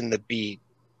tweaks in the beat,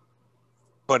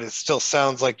 but it still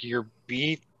sounds like your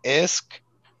beat isk,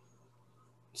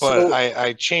 but So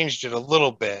I changed it a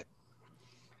little bit.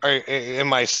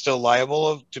 Am I still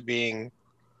liable to being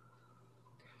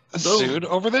Though, sued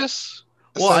over this?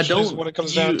 well, I Essentially, is don't. what it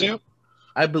comes down to.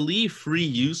 I believe free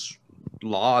use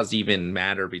laws even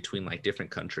matter between like different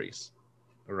countries,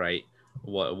 right?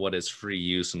 What is free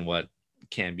use and what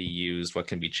can be used, what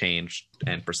can be changed,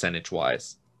 and percentage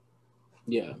wise.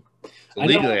 yeah, So I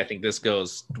know. legally, I think this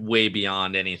goes way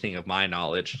beyond anything of my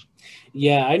knowledge.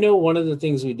 Yeah, I know. One of the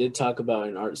things we did talk about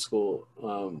in art school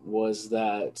was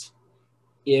that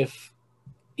if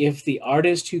if the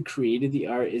artist who created the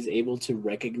art is able to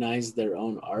recognize their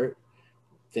own art,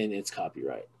 then it's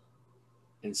copyright.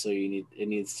 And so it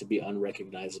needs to be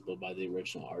unrecognizable by the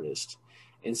original artist.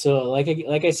 And so like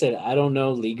I said, I don't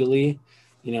know legally,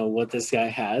 what this guy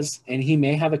has, and he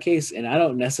may have a case, and I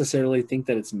don't necessarily think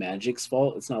that it's Magic's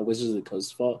fault. It's not Wizards of the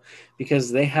Coast's fault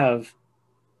because they have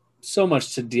so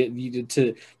much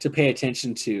to pay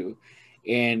attention to.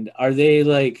 And are they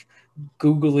like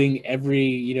Googling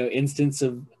every instance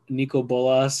of Nico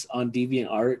Bolas on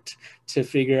DeviantArt to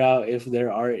figure out if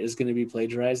their art is going to be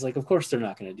plagiarized? Like, of course they're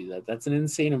not going to do that. That's an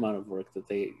insane amount of work that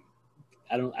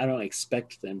I don't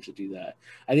expect them to do that.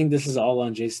 I think this is all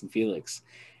on Jason Felix.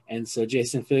 And so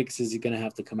Jason Felix is going to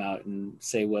have to come out and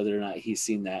say whether or not he's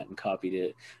seen that and copied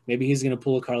it. Maybe he's going to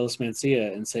pull a Carlos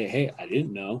Mencia and say, "Hey, I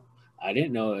didn't know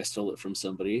I stole it from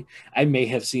somebody. I may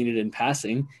have seen it in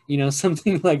passing,"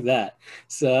 something like that.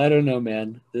 So I don't know,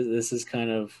 man. This is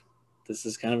kind of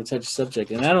a touchy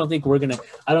subject, and I don't think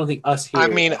us here. I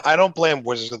mean, I don't blame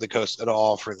Wizards of the Coast at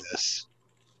all for this.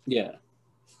 Yeah.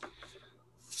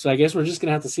 So I guess we're just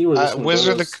gonna have to see where this one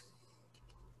goes.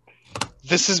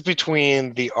 This is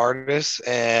between the artists,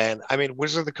 and I mean,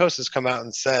 Wizards of the Coast has come out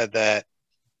and said that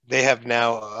they have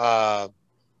now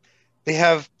they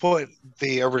have put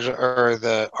the original or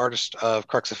the artist of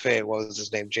Crux of Fate, what was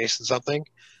his name, Jason something.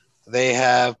 They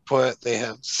have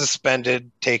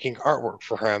suspended taking artwork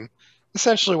for him.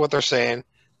 Essentially, what they're saying,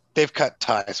 they've cut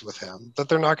ties with him, that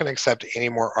they're not going to accept any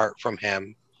more art from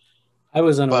him. I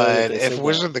was unaware. But if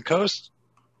Wizard of the Coast,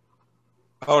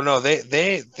 oh no,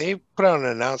 they put out an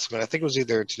announcement. I think it was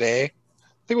either today. I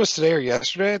think it was today or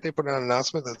yesterday. They put out an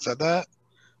announcement that said that.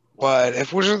 But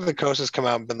if Wizard of the Coast has come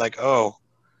out and been like, "Oh,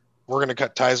 we're going to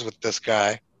cut ties with this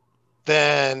guy,"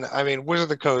 then I mean, Wizard of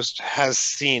the Coast has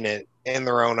seen it in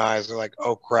their own eyes. They're like,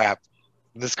 "Oh crap,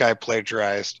 this guy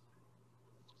plagiarized."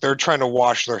 They're trying to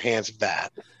wash their hands of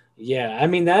that. Yeah, I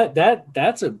mean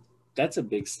that's a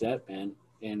big step, man.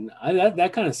 And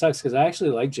that kind of sucks because I actually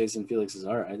like Jason Felix's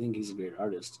art. I think he's a great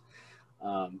artist.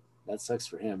 That sucks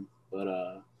for him,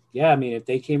 but yeah, I mean, if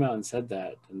they came out and said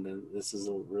that, then this is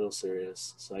a real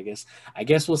serious. So I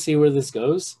guess we'll see where this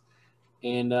goes,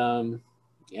 and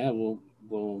yeah,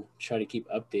 we'll try to keep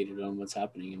updated on what's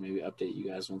happening and maybe update you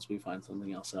guys once we find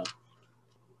something else out.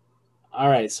 All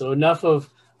right, so enough of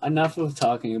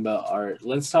talking about art.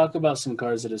 Let's talk about some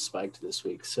cards that have spiked this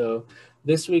week. So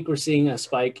this week we're seeing a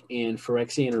spike in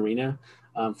Phyrexian Arena.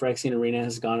 Phyrexian Arena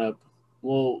has gone up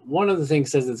Well, one of the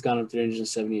things says it's gone up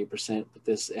 378%, but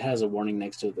it has a warning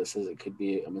next to it that says it could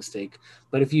be a mistake.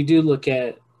 But if you do look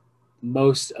at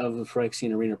most of the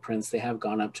Phyrexian Arena prints, they have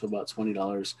gone up to about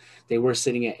 $20. They were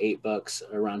sitting at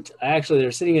 $8 around. Actually,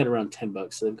 they're sitting at around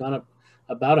 $10, so they've gone up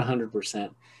about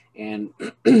 100%. And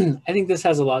I think this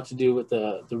has a lot to do with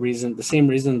the same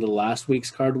reason the last week's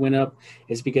card went up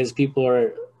is because people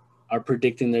are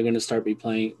predicting they're going to start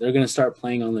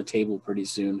playing on the table pretty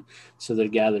soon. So they're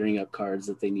gathering up cards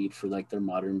that they need for like their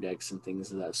modern decks and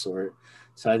things of that sort.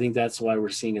 So I think that's why we're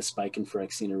seeing a spike in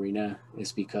Phyrexian Arena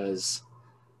is because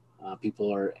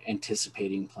people are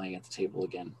anticipating playing at the table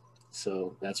again.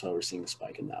 So that's why we're seeing a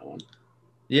spike in that one.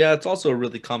 Yeah, it's also a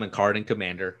really common card in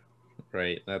Commander,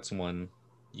 right? That's one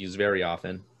used very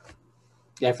often.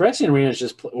 Yeah, Phyrexian Arena is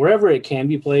just wherever it can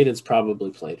be played, it's probably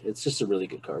played. It's just a really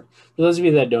good card. For those of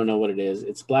you that don't know what it is,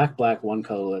 it's black, one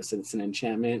colorless, and it's an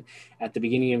enchantment. At the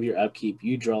beginning of your upkeep,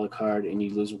 you draw a card and you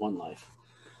lose 1 life.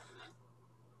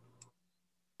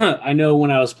 I know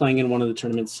when I was playing in one of the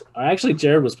tournaments, or actually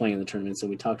Jared was playing in the tournament, so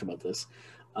we talked about this.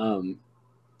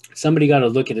 Somebody got a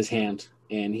look at his hand,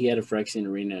 and he had a Phyrexian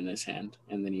Arena in his hand,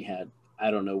 and then he had, I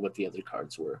don't know what the other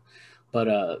cards were,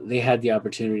 but they had the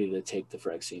opportunity to take the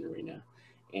Phyrexian Arena.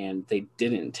 And they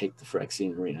didn't take the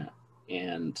Phyrexian Arena.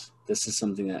 And this is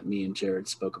something that me and Jared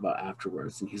spoke about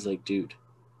afterwards. And he's like, dude,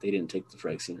 they didn't take the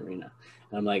Phyrexian Arena.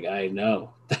 And I'm like, I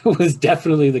know. That was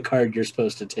definitely the card you're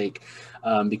supposed to take.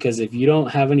 Because if you don't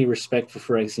have any respect for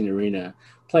Phyrexian Arena,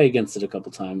 play against it a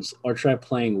couple times. Or try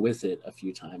playing with it a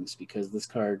few times. Because this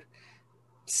card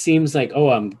seems like, oh,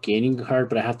 I'm gaining a card,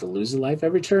 but I have to lose a life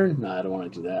every turn? No, I don't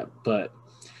want to do that. But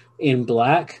in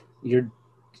black, you're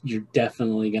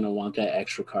definitely going to want that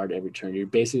extra card every turn. You're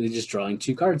basically just drawing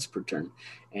 2 cards per turn.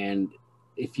 And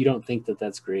if you don't think that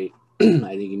that's great, I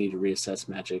think you need to reassess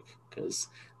Magic because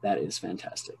that is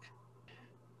fantastic.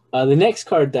 The next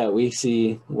card that we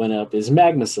see went up is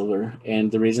Magma Sliver.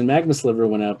 And the reason Magma Sliver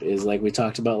went up is like we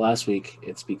talked about last week.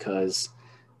 It's because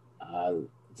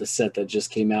the set that just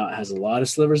came out has a lot of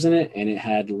slivers in it, and it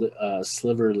had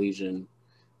Sliver Legion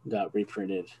got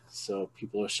reprinted. So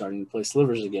people are starting to play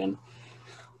slivers again.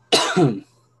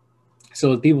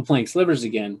 So with people playing slivers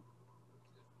again,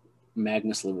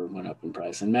 Magma Sliver went up in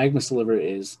price. And Magma Sliver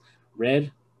is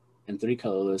red and 3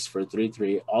 colorless for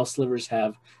 3/3. All slivers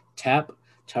have tap.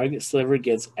 Target sliver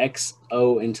gets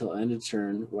XO until end of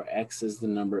turn, where X is the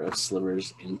number of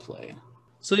slivers in play.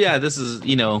 So yeah, this is,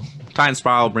 Time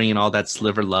Spiral bringing all that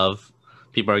sliver love.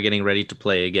 People are getting ready to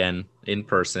play again in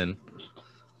person.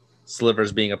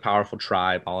 Slivers being a powerful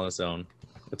tribe all on its own.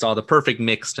 It's all the perfect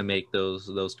mix to make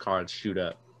those cards shoot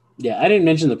up. Yeah, I didn't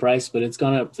mention the price, but it's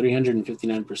gone up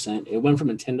 359%. It went from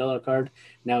a $10 card.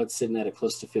 Now it's sitting at a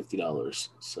close to $50.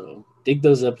 So dig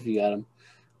those up if you got them.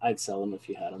 I'd sell them if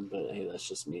you had them, but hey, that's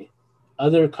just me.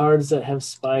 Other cards that have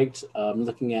spiked,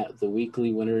 looking at the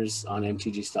weekly winners on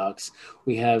MTG stocks,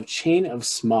 we have Chain of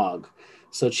Smog.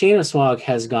 So Chain of Smog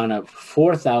has gone up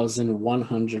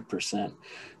 4,100%.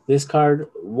 This card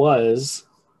was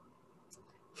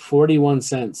 41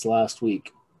 cents last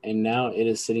week, and now it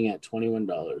is sitting at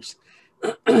 $21.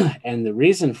 And the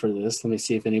reason for this, let me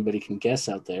see if anybody can guess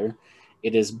out there.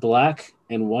 It is black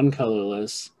and 1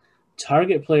 colorless.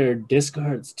 Target player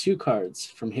discards 2 cards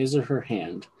from his or her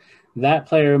hand. That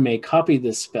player may copy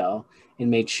this spell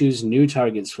and may choose new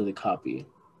targets for the copy.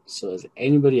 So does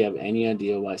anybody have any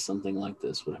idea why something like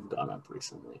this would have gone up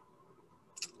recently?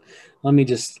 Let me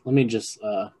just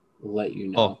let you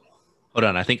know. Oh. Hold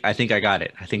on, I think I got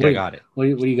it. I got it. What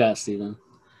do you got, Steven?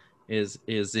 Does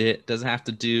it have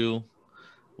to do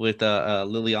with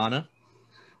Liliana?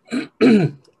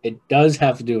 It does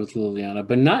have to do with Liliana,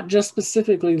 but not just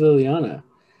specifically Liliana.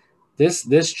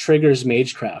 This triggers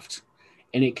Magecraft,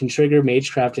 and it can trigger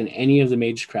Magecraft in any of the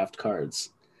Magecraft cards.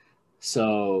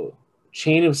 So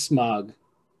Chain of Smog,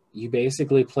 you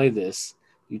basically play this,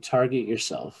 you target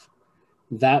yourself.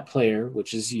 That player,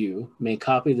 which is you, may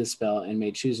copy the spell and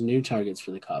may choose new targets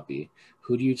for the copy.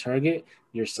 Who do you target?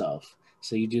 Yourself.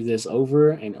 So you do this over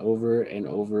and over and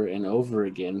over and over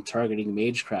again, targeting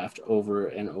Magecraft over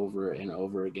and over and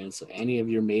over again. So any of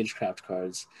your Magecraft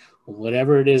cards,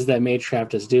 whatever it is that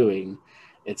Magecraft is doing,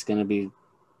 it's going to be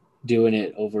doing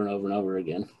it over and over and over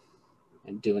again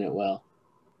and doing it well.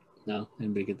 No?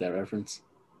 Anybody get that reference?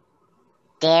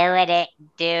 Doing it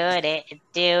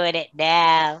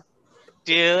now.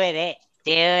 Doing it,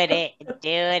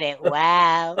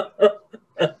 wow.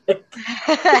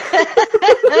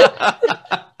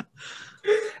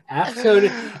 Afton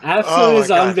is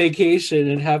on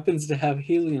vacation and happens to have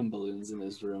helium balloons in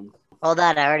his room. Hold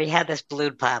on, I already have this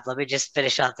balloon pop. Let me just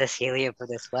finish off this helium for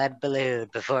this one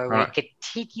balloon before we Alright.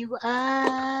 continue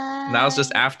on. Now it's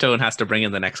just Aftone has to bring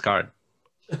in the next card.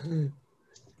 I don't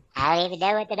even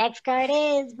know what the next card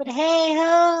is, but hey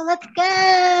ho, let's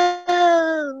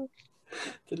go!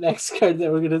 The next card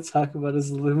that we're going to talk about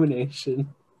is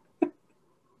Illumination.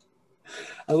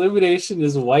 Illumination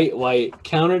is white,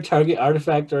 counter target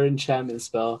artifact or enchantment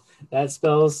spell. That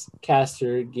spell's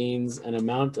caster gains an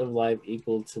amount of life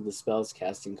equal to the spell's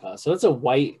casting cost. So it's a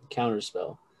white counter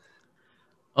spell.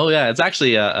 Oh yeah, it's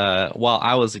actually while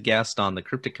I was a guest on the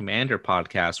Cryptic Commander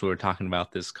podcast, we were talking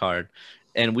about this card,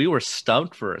 and we were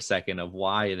stumped for a second of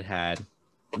why it had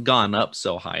gone up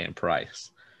so high in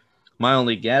price. My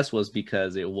only guess was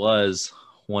because it was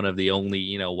one of the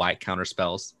only, white counter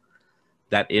spells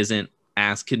that isn't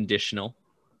as conditional,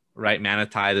 right? Mana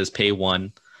Tithe is pay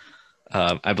one.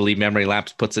 I believe Memory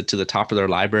Lapse puts it to the top of their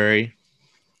library.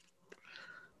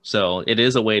 So it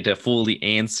is a way to fully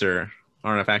answer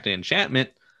Artifact and Enchantment.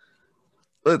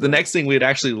 But the next thing we'd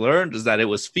actually learned is that it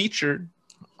was featured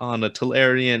on a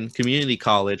Tolarian Community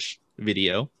College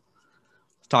video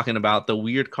talking about the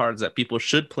weird cards that people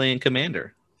should play in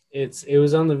Commander. It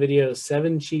was on the video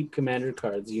 7 cheap Commander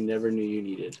cards you never knew you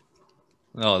needed.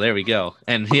 Oh, there we go.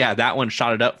 And yeah, that one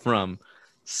shot it up from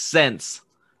cents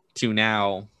to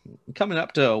now coming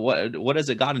up to what has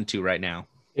it gotten to right now?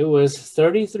 It was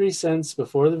 33 cents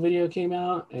before the video came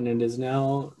out, and it is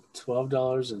now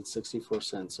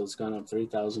 $12.64. So it's gone up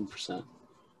 3,000%.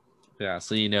 Yeah,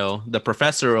 so the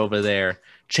professor over there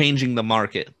changing the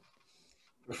market.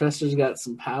 Professor's got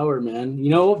some power, man.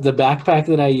 The backpack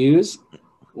that I use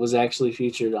was actually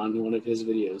featured on one of his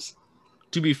videos.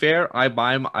 To be fair, I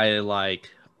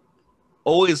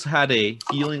always had a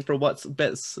feeling for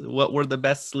what were the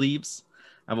best sleeves.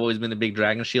 I've always been a big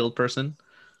Dragon Shield person,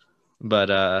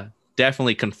 but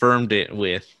definitely confirmed it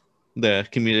with the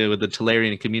community, with the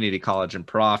Tolarian Community College and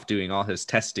Prof doing all his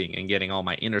testing and getting all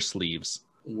my inner sleeves.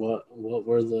 What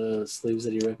were the sleeves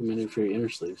that he recommended for your inner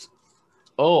sleeves?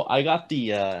 Oh, I got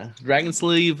the Dragon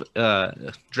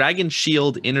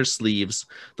Shield inner sleeves,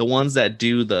 the ones that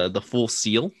do the full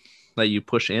seal that you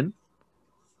push in.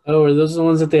 Oh, are those the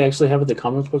ones that they actually have at the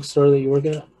comic book store that you work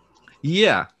at?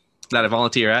 Yeah, that I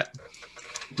volunteer at,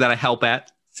 that I help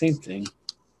at. Same thing.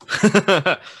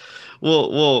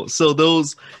 well, so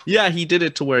those, yeah, he did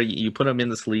it to where you put them in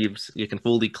the sleeves, you can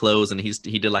fully close, and he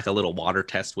did like a little water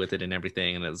test with it and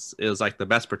everything, and it was like the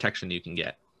best protection you can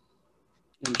get.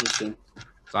 Interesting.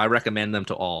 So I recommend them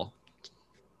to all.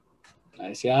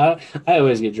 Nice. Yeah, I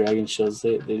always get Dragon Shields.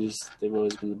 They've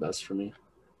always been the best for me.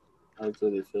 I like the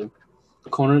way they feel.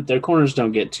 Their corners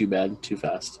don't get too bad too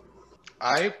fast.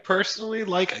 I personally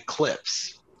like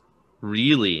Eclipse.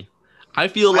 Really? I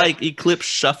feel like Eclipse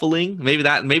shuffling.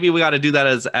 Maybe we got to do that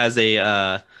as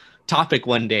a topic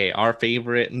one day. Our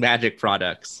favorite Magic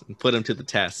products, and put them to the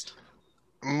test.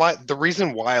 The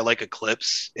reason why I like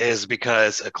Eclipse is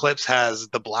because Eclipse has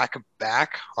the black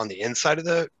back on the inside of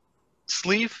the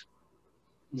sleeve.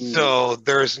 So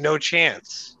there's no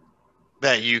chance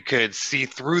that you could see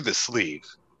through the sleeve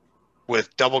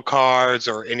with double cards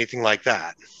or anything like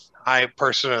that. I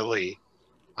personally,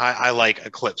 I like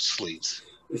Eclipse sleeves.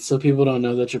 So people don't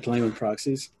know that you're playing with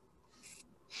proxies?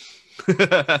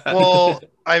 Well,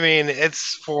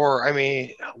 it's for,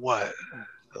 what?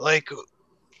 Like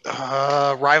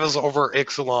Rivals over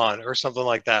Ixalan or something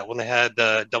like that when they had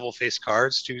double face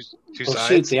cards, two sides.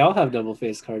 Shoot, they all have double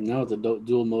face cards now, the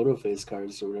dual moto face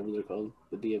cards or whatever they're called,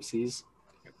 the DFCs.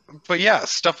 But yeah,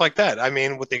 stuff like that.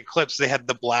 With the Eclipse, they had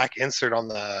the black insert on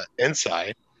the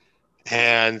inside,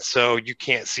 and so you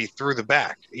can't see through the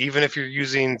back. Even if you're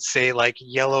using, say, like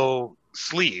yellow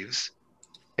sleeves,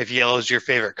 if yellow is your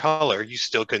favorite color, you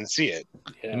still couldn't see it.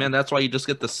 Yeah. Man, that's why you just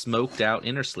get the smoked out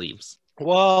inner sleeves.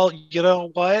 Well, you know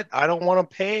what? I don't want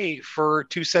to pay for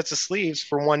 2 sets of sleeves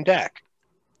for one deck.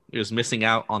 You're just missing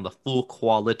out on the full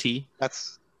quality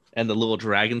and the little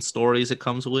dragon stories it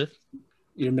comes with.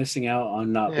 You're missing out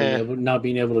on not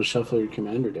being able to shuffle your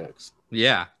commander decks.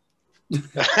 Yeah.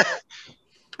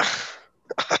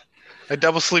 I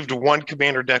double sleeved one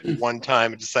commander deck one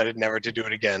time and decided never to do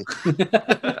it again.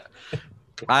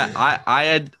 I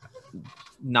had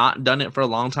not done it for a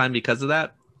long time because of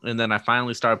that. And then I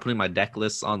finally started putting my deck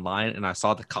lists online, and I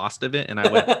saw the cost of it, and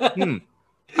I went,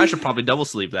 I should probably double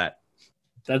sleeve that.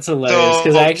 That's hilarious,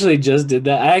 because I actually just did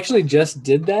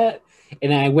that.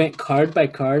 And I went card by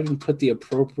card and put the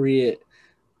appropriate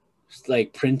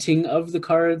printing of the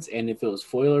cards, and if it was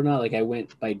foil or not. I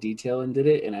went by detail and did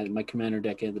it, and my commander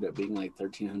deck ended up being like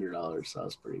 $1,300. So I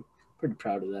was pretty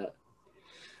proud of that.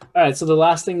 All right, so the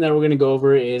last thing that we're going to go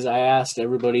over is I asked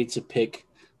everybody to pick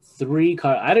 3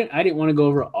 cards. I didn't want to go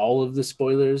over all of the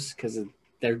spoilers because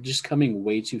they're just coming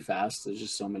way too fast. There's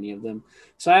just so many of them.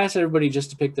 So I asked everybody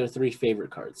just to pick their 3 favorite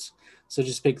cards. So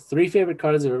just pick 3 favorite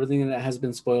cards of everything that has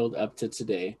been spoiled up to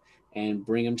today and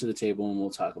bring them to the table and we'll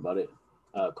talk about it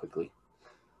quickly.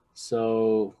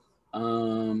 So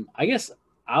I guess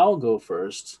I'll go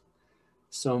first.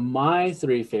 So my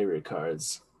 3 favorite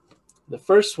cards. The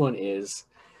first one is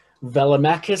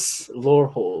Velomachus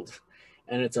Lorehold.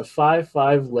 And it's a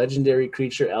 5/5 legendary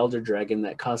creature elder dragon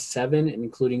that costs 7,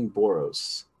 including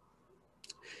Boros.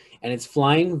 And it's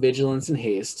flying, vigilance, and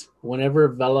haste. Whenever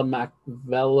Velomachus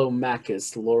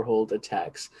Lorehold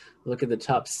attacks, look at the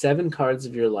top 7 cards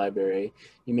of your library.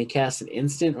 You may cast an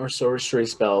instant or sorcery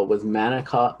spell with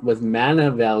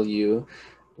mana value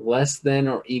less than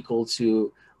or equal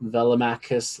to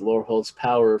Velomachus Lorehold's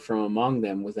power from among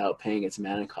them without paying its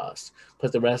mana cost.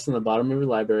 Put the rest on the bottom of your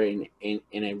library in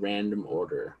a random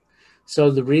order.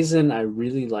 So the reason I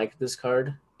really like this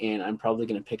card, and I'm probably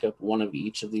going to pick up one of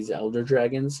each of these Elder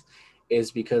Dragons,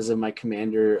 is because of my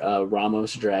commander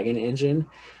Ramos Dragon Engine.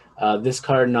 This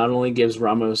card not only gives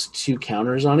Ramos 2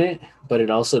 counters on it, but it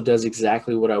also does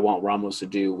exactly what I want Ramos to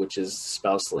do, which is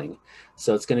Spell Sling.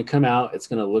 So it's going to come out, it's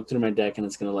going to look through my deck, and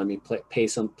it's going to let me play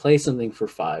something for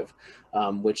 5,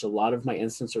 which a lot of my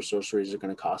instants or sorceries are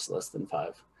going to cost less than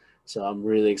 5. So I'm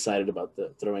really excited about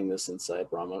throwing this inside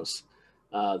Ramos.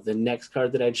 The next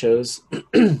card that I chose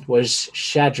was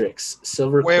Shadrix,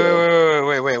 Silver Quill.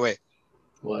 Wait.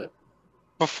 What?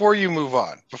 Before you move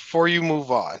on,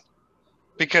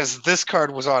 because this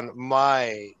card was on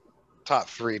my top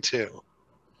 3 too.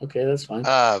 Okay, that's fine.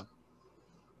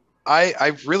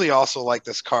 I really also like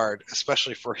this card,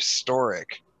 especially for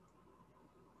historic,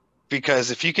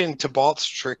 because if you can Tibalt's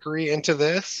Trickery into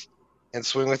this and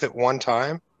swing with it 1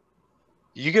 time,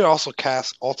 you can also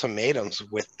cast ultimatums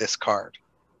with this card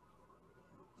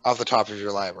off the top of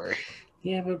your library.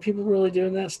 Yeah, but are people really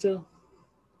doing that still?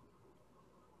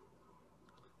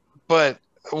 But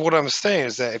what I'm saying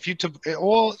is that if you,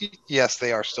 yes,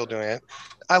 they are still doing it.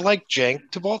 I like Jank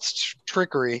Tibalt's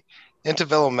Trickery into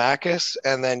Velomachus,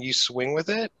 and then you swing with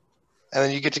it, and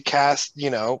then you get to cast,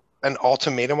 an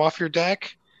ultimatum off your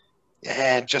deck,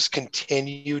 and just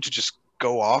continue to just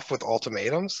go off with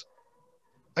ultimatums.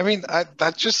 I mean,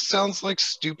 that just sounds like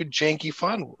stupid, janky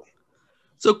fun.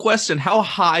 So, question: how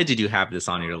high did you have this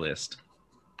on your list?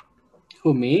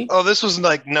 Who, me? Oh, this was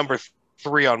like number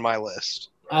 3 on my list.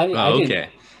 I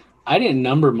didn't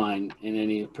number mine in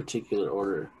any particular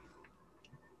order.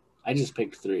 I just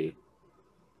picked 3.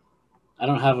 I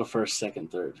don't have a first,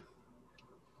 second, third.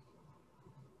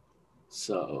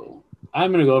 So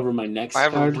I'm going to go over my next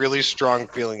card. I have a really strong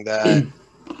feeling that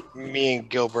me and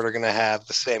Gilbert are going to have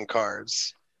the same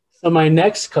cards. So my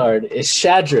next card is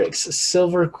Shadrix,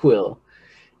 Silver Quill.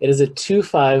 It is a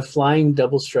 2/5 flying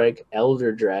double strike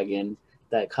Elder Dragon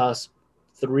that costs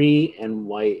 3 and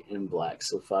white and black,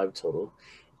 so 5 total.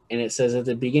 And it says at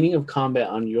the beginning of combat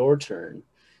on your turn,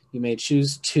 you may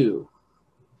choose 2.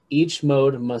 Each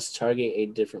mode must target a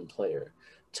different player.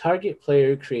 Target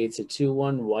player creates a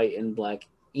 2/1 white and black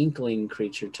Inkling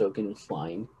creature token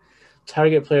flying.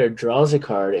 Target player draws a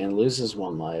card and loses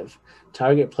 1 life.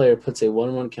 Target player puts a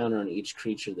 1/1 counter on each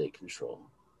creature they control.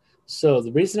 So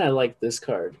the reason I like this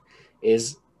card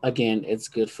is, again, it's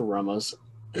good for Ramos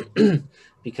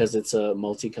because it's a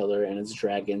multicolor and it's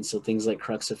dragon. So things like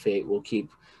Crux of Fate will keep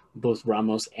both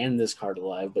Ramos and this card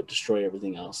alive, but destroy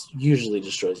everything else. Usually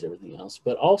destroys everything else.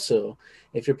 But also,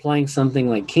 if you're playing something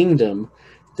like Kingdom,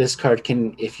 this card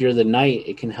can, if you're the knight,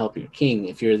 it can help your king.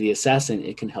 If you're the assassin,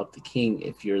 it can help the king.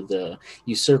 If you're the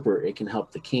usurper, it can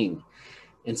help the king.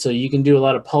 And so you can do a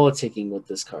lot of politicking with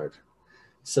this card.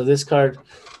 So this card,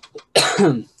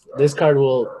 this card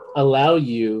will allow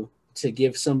you to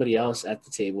give somebody else at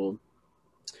the table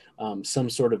some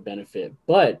sort of benefit,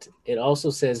 but it also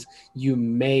says you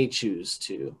may choose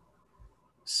to.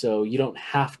 So you don't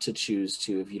have to choose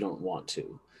to if you don't want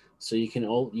to. So you can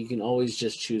always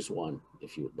just choose one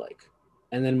if you would like.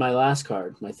 And then my last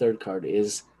card, my third card,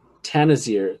 is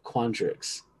Tanazir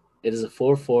Quandrix. It is a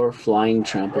 4/4 flying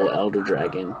trample Elder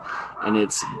Dragon, and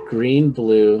it's green,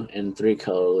 blue, and 3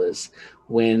 colorless.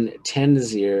 When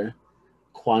Tanazir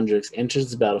Quandrix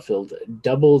enters the battlefield,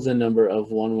 double the number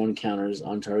of 1/1 counters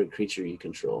on target creature you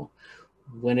control.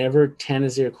 Whenever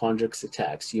Tanazir Quandrix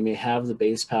attacks, you may have the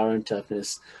base power and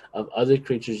toughness of other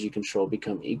creatures you control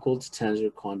become equal to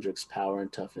Tanazir Quandrix's power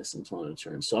and toughness until end of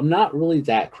turn. So I'm not really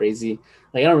that crazy.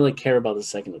 Like, I don't really care about the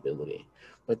second ability.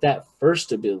 But that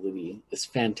first ability is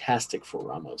fantastic for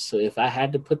Ramos. So if I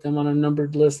had to put them on a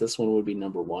numbered list, this one would be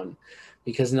number 1.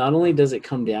 Because not only does it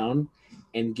come down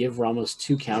and give Ramos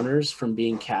 2 counters from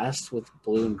being cast with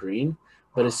blue and green.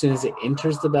 But as soon as it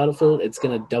enters the battlefield, it's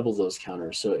going to double those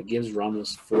counters. So it gives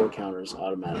Ramos 4 counters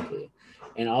automatically.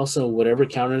 And also, whatever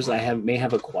counters I may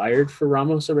have acquired for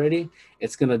Ramos already,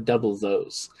 it's going to double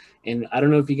those. And I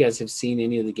don't know if you guys have seen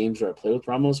any of the games where I play with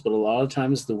Ramos, but a lot of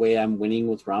times the way I'm winning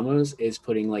with Ramos is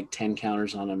putting like 10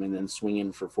 counters on him and then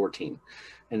swinging for 14.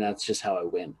 And that's just how I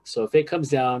win. So if it comes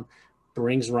down,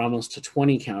 brings Ramos to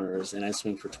 20 counters, and I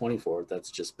swing for 24,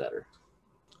 that's just better.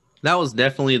 That was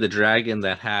definitely the dragon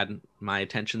that had my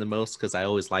attention the most because I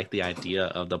always like the idea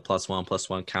of the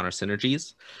 +1/+1 counter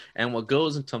synergies. And what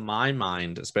goes into my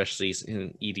mind, especially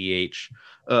in EDH,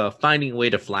 finding a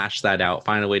way to flash that out,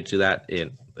 find a way to do that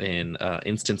in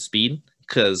instant speed,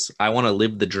 because I want to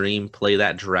live the dream, play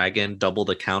that dragon, double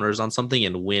the counters on something,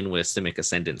 and win with Simic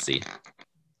Ascendancy.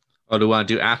 Oh, do we want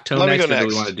to do Aftone next, or do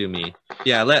we want to do me?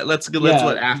 Yeah, let's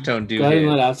let Aftone do. Go ahead and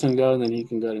let Aftone go, and then he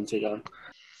can go ahead and take off.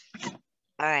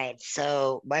 All right,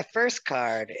 so my first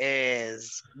card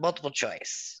is multiple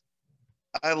choice.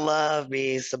 I love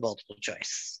me some multiple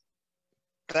choice.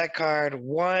 That card,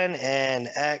 1 and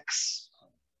X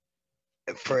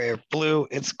for blue,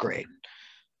 it's great.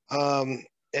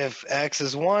 If X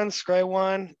is 1, scry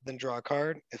 1, then draw a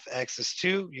card. If X is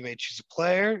 2, you may choose a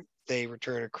player. They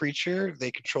return a creature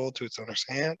they control to its owner's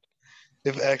hand.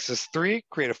 If X is 3,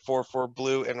 create a 4/4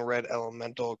 blue and red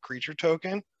elemental creature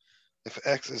token. If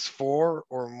X is 4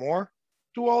 or more,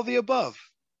 do all the above.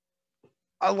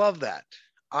 I love that.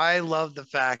 I love the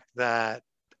fact that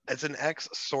it's an X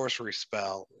sorcery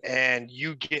spell and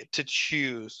you get to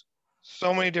choose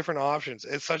so many different options.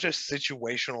 It's such a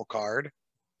situational card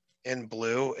in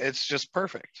blue. It's just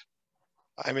perfect.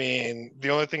 I mean, the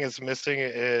only thing it's missing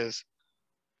is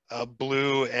a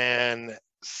blue and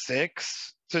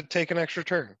 6 to take an extra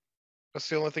turn. That's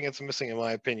the only thing it's missing, in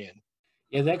my opinion.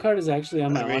 Yeah, that card is actually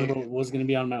on my honorable. Was going to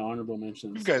be on my honorable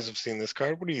mentions. You guys have seen this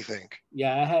card. What do you think?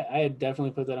 Yeah, I had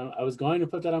definitely put that on. I was going to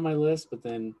put that on my list, but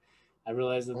then I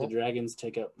realized that the dragons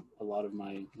take up a lot of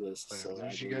my list. So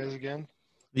you guys again?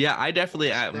 Yeah, I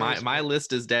definitely. My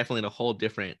list is definitely in a whole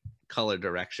different color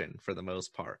direction for the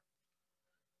most part.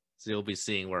 So you'll be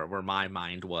seeing where my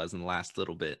mind was in the last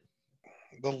little bit.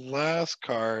 The last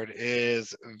card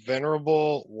is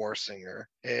Venerable Warsinger.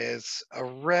 It's a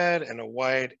red and a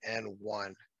white and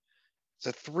 1. It's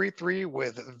a 3/3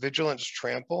 with Vigilance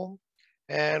Trample.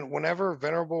 And whenever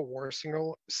Venerable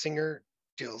Warsinger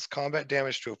deals combat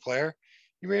damage to a player,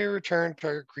 you may return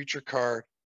target creature card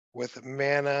with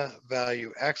mana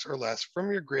value X or less from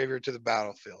your graveyard to the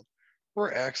battlefield,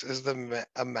 where X is the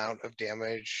amount of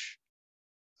damage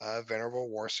Venerable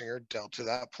Warsinger dealt to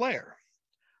that player.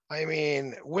 I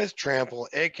mean, with Trample,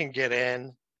 it can get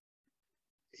in.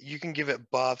 You can give it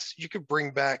buffs. You could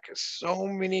bring back so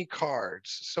many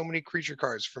cards, so many creature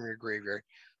cards from your graveyard.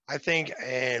 I think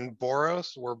in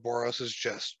Boros, where Boros is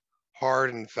just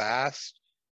hard and fast,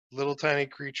 little tiny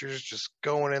creatures just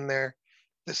going in there.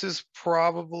 This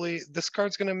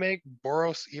card's going to make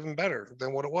Boros even better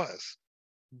than what it was.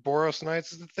 Boros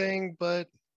Knights is the thing, but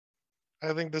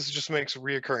I think this just makes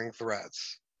reoccurring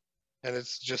threats. And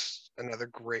it's just another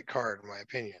great card, in my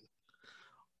opinion.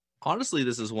 Honestly,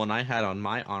 this is one I had on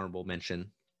my honorable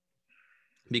mention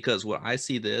because when I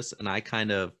see this, and I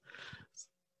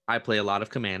play a lot of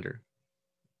Commander,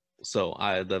 so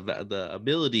the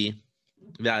ability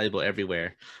valuable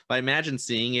everywhere. But I imagine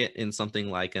seeing it in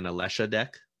something like an Alesha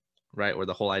deck, right, where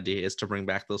the whole idea is to bring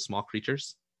back those small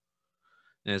creatures,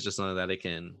 and it's just something that it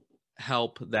can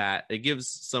help. That it gives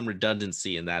some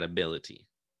redundancy in that ability.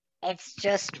 It's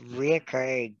just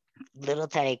reoccurring little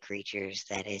tiny creatures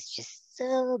that is just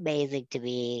so amazing to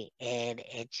me, and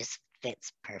it just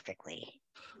fits perfectly.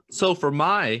 So for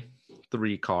my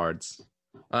 3 cards,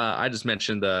 I just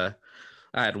mentioned I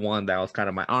had one that was kind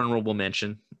of my honorable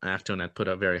mention. Aftone I'd put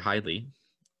up very highly.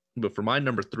 But for my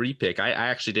number 3 pick, I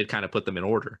actually did kind of put them in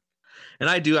order. And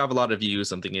I do have a lot of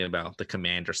views. I'm thinking about the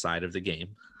Commander side of the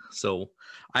game. So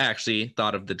I actually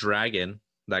thought of the dragon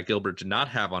that Gilbert did not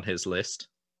have on his list.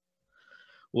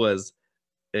 Was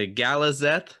a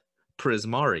Galazeth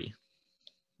Prismari,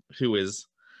 who is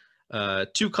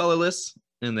 2 colorless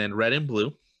and then red and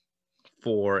blue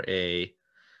for a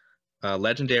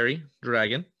legendary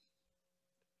dragon.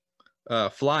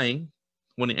 Flying.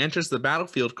 When it enters the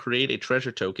battlefield, create a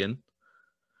treasure token.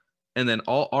 And then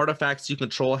all artifacts you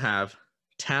control have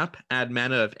tap, add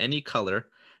mana of any color.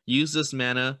 Use this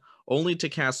mana only to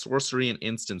cast sorcery and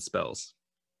instant spells.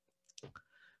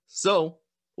 So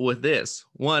with this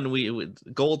one,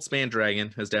 Goldspan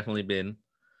Dragon has definitely been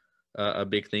a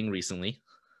big thing recently.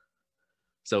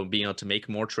 So being able to make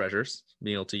more treasures,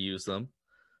 being able to use them.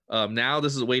 Now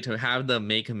this is a way to have them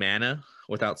make mana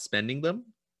without spending them.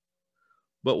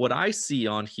 But what I see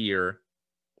on here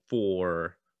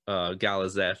for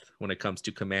Galazeth when it comes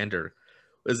to Commander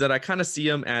is that I kind of see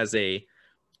him as a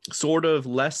sort of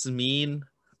less mean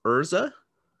Urza,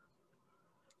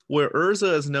 where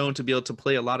Urza is known to be able to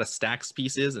play a lot of stacks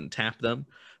pieces and tap them.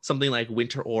 Something like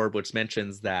Winter Orb, which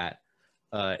mentions that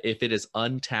if it is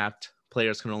untapped,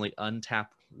 players can only untap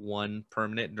one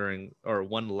permanent or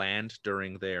one land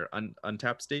during their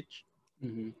untap stage.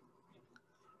 Mm-hmm.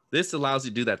 This allows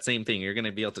you to do that same thing. You're going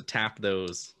to be able to tap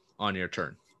those on your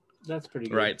turn. That's pretty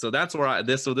good. Right. So that's where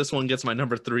this one gets my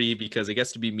number 3 because it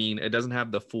gets to be mean. It doesn't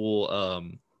have the full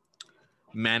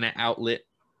mana outlet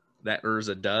that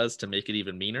Urza does to make it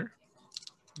even meaner.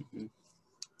 Mm-hmm.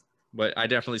 But I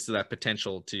definitely see that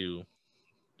potential to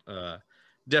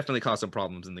definitely cause some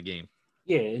problems in the game.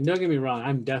 Yeah, and don't get me wrong,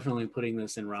 I'm definitely putting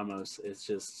this in Ramos. It's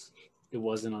just it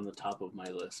wasn't on the top of my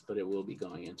list, but it will be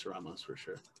going into Ramos for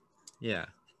sure. Yeah.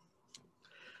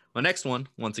 My next one,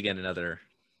 once again, another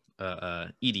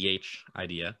EDH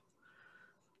idea,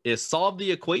 is solve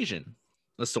the equation.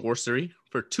 A sorcery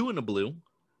for 2 and a blue,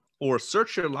 or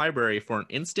search your library for an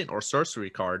instant or sorcery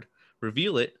card,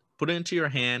 reveal it, put it into your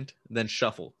hand, then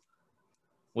shuffle.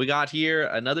 We got here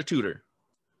another tutor,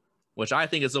 which I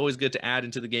think is always good to add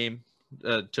into the game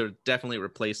to definitely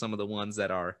replace some of the ones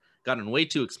that are gotten way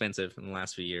too expensive in the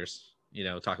last few years. You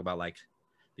know, talk about like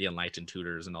the Enlightened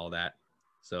tutors and all that.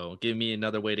 So give me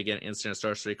another way to get an instant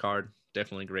sorcery card.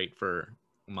 Definitely great for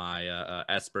my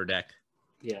Esper deck.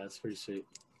 Yeah, it's pretty sweet.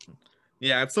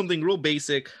 Yeah, it's something real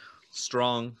basic,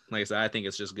 strong. Like I said, I think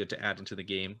it's just good to add into the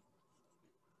game.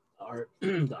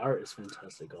 The art is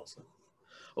fantastic also.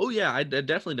 Oh yeah, I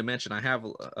definitely to mention, I have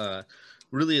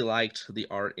really liked the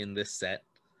art in this set.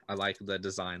 I like the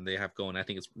design they have going. I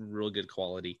think it's real good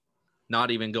quality.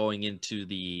 Not even going into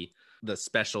the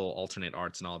special alternate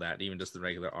arts and all that, even just the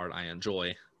regular art I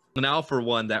enjoy. Now for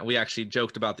one that we actually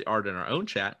joked about the art in our own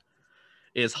chat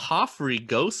is Hoffrey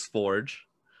Ghostforge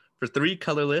for 3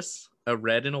 colorless, a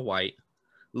red and a white,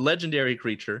 legendary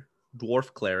creature,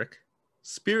 dwarf cleric.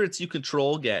 Spirits you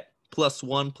control get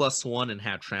 +1/+1 and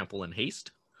have trample and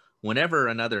haste. Whenever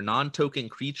another non-token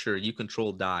creature you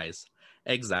control dies,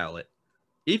 exile it.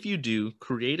 If you do,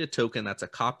 create a token that's a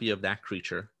copy of that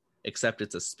creature, except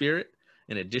it's a spirit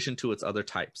in addition to its other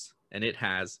types, and it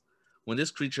has, when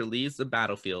this creature leaves the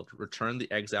battlefield, return the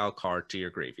exile card to your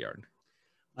graveyard.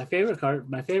 My favorite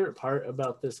part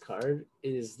about this card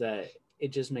is that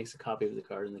it just makes a copy of the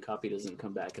card, and the copy doesn't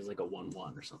come back as like a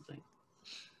 1/1 or something.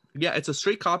 Yeah, it's a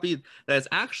straight copy that is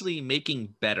actually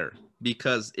making better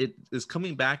because it is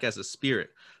coming back as a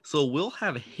spirit. So we'll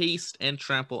have haste and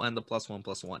trample and the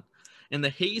 +1/+1. And the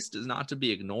haste is not to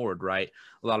be ignored, right?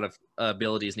 A lot of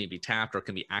abilities need to be tapped or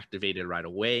can be activated right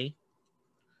away.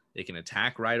 They can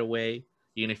attack right away,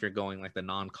 even if you're going like the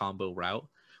non-combo route.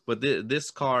 But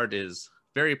this card is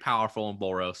very powerful in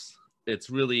Boros. It's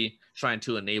really trying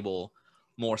to enable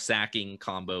more sacking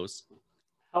combos.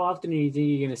 How often do you think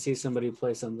you're going to see somebody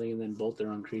play something and then bolt their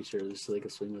own creature just so they can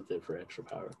swing with it for extra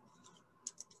power?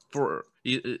 For,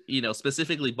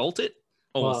 specifically bolt it?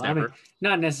 Almost never. I mean,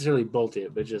 not necessarily bolt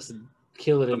it, but just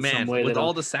kill it in some way. With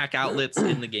all the sack outlets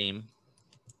in the game.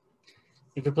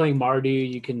 If you're playing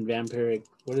Mardu, you can vampiric.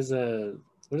 What is the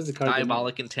card?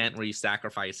 Diabolic Intent, where you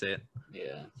sacrifice it.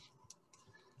 Yeah.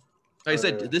 Like I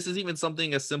said, this is even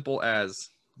something as simple as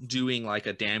doing like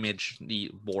a damage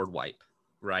board wipe,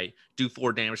 right? Do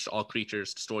 4 damage to all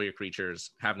creatures, destroy your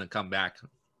creatures, have them come back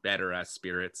better as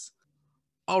spirits.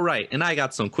 All right, and I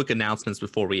got some quick announcements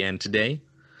before we end today.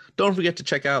 Don't forget to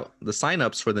check out the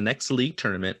signups for the next league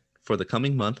tournament for the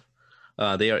coming month.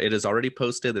 It is already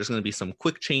posted. There's going to be some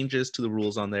quick changes to the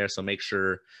rules on there, so make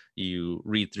sure you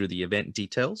read through the event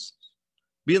details.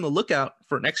 Be on the lookout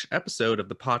for an extra episode of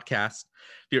the podcast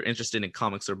if you're interested in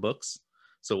comics or books.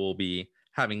 So we'll be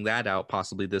having that out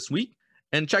possibly this week.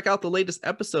 And check out the latest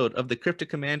episode of the Cryptic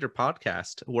Commander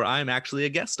podcast, where I'm actually a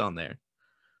guest on there.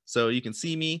 So you can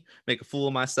see me make a fool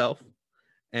of myself,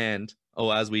 and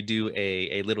as we do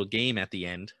a little game at the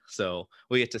end. So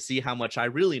we get to see how much I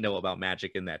really know about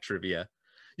Magic in that trivia.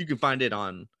 You can find it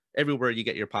on everywhere you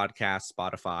get your podcast,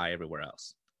 Spotify, everywhere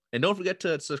else. And don't forget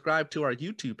to subscribe to our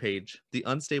YouTube page, The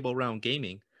Unstable Realm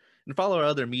Gaming, and follow our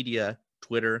other media,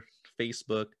 Twitter,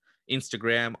 Facebook,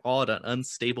 Instagram, all at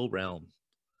Unstable Realm.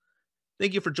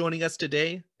 Thank you for joining us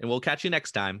today, and we'll catch you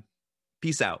next time.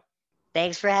 Peace out.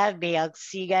 Thanks for having me. I'll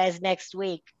see you guys next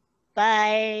week.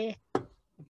 Bye.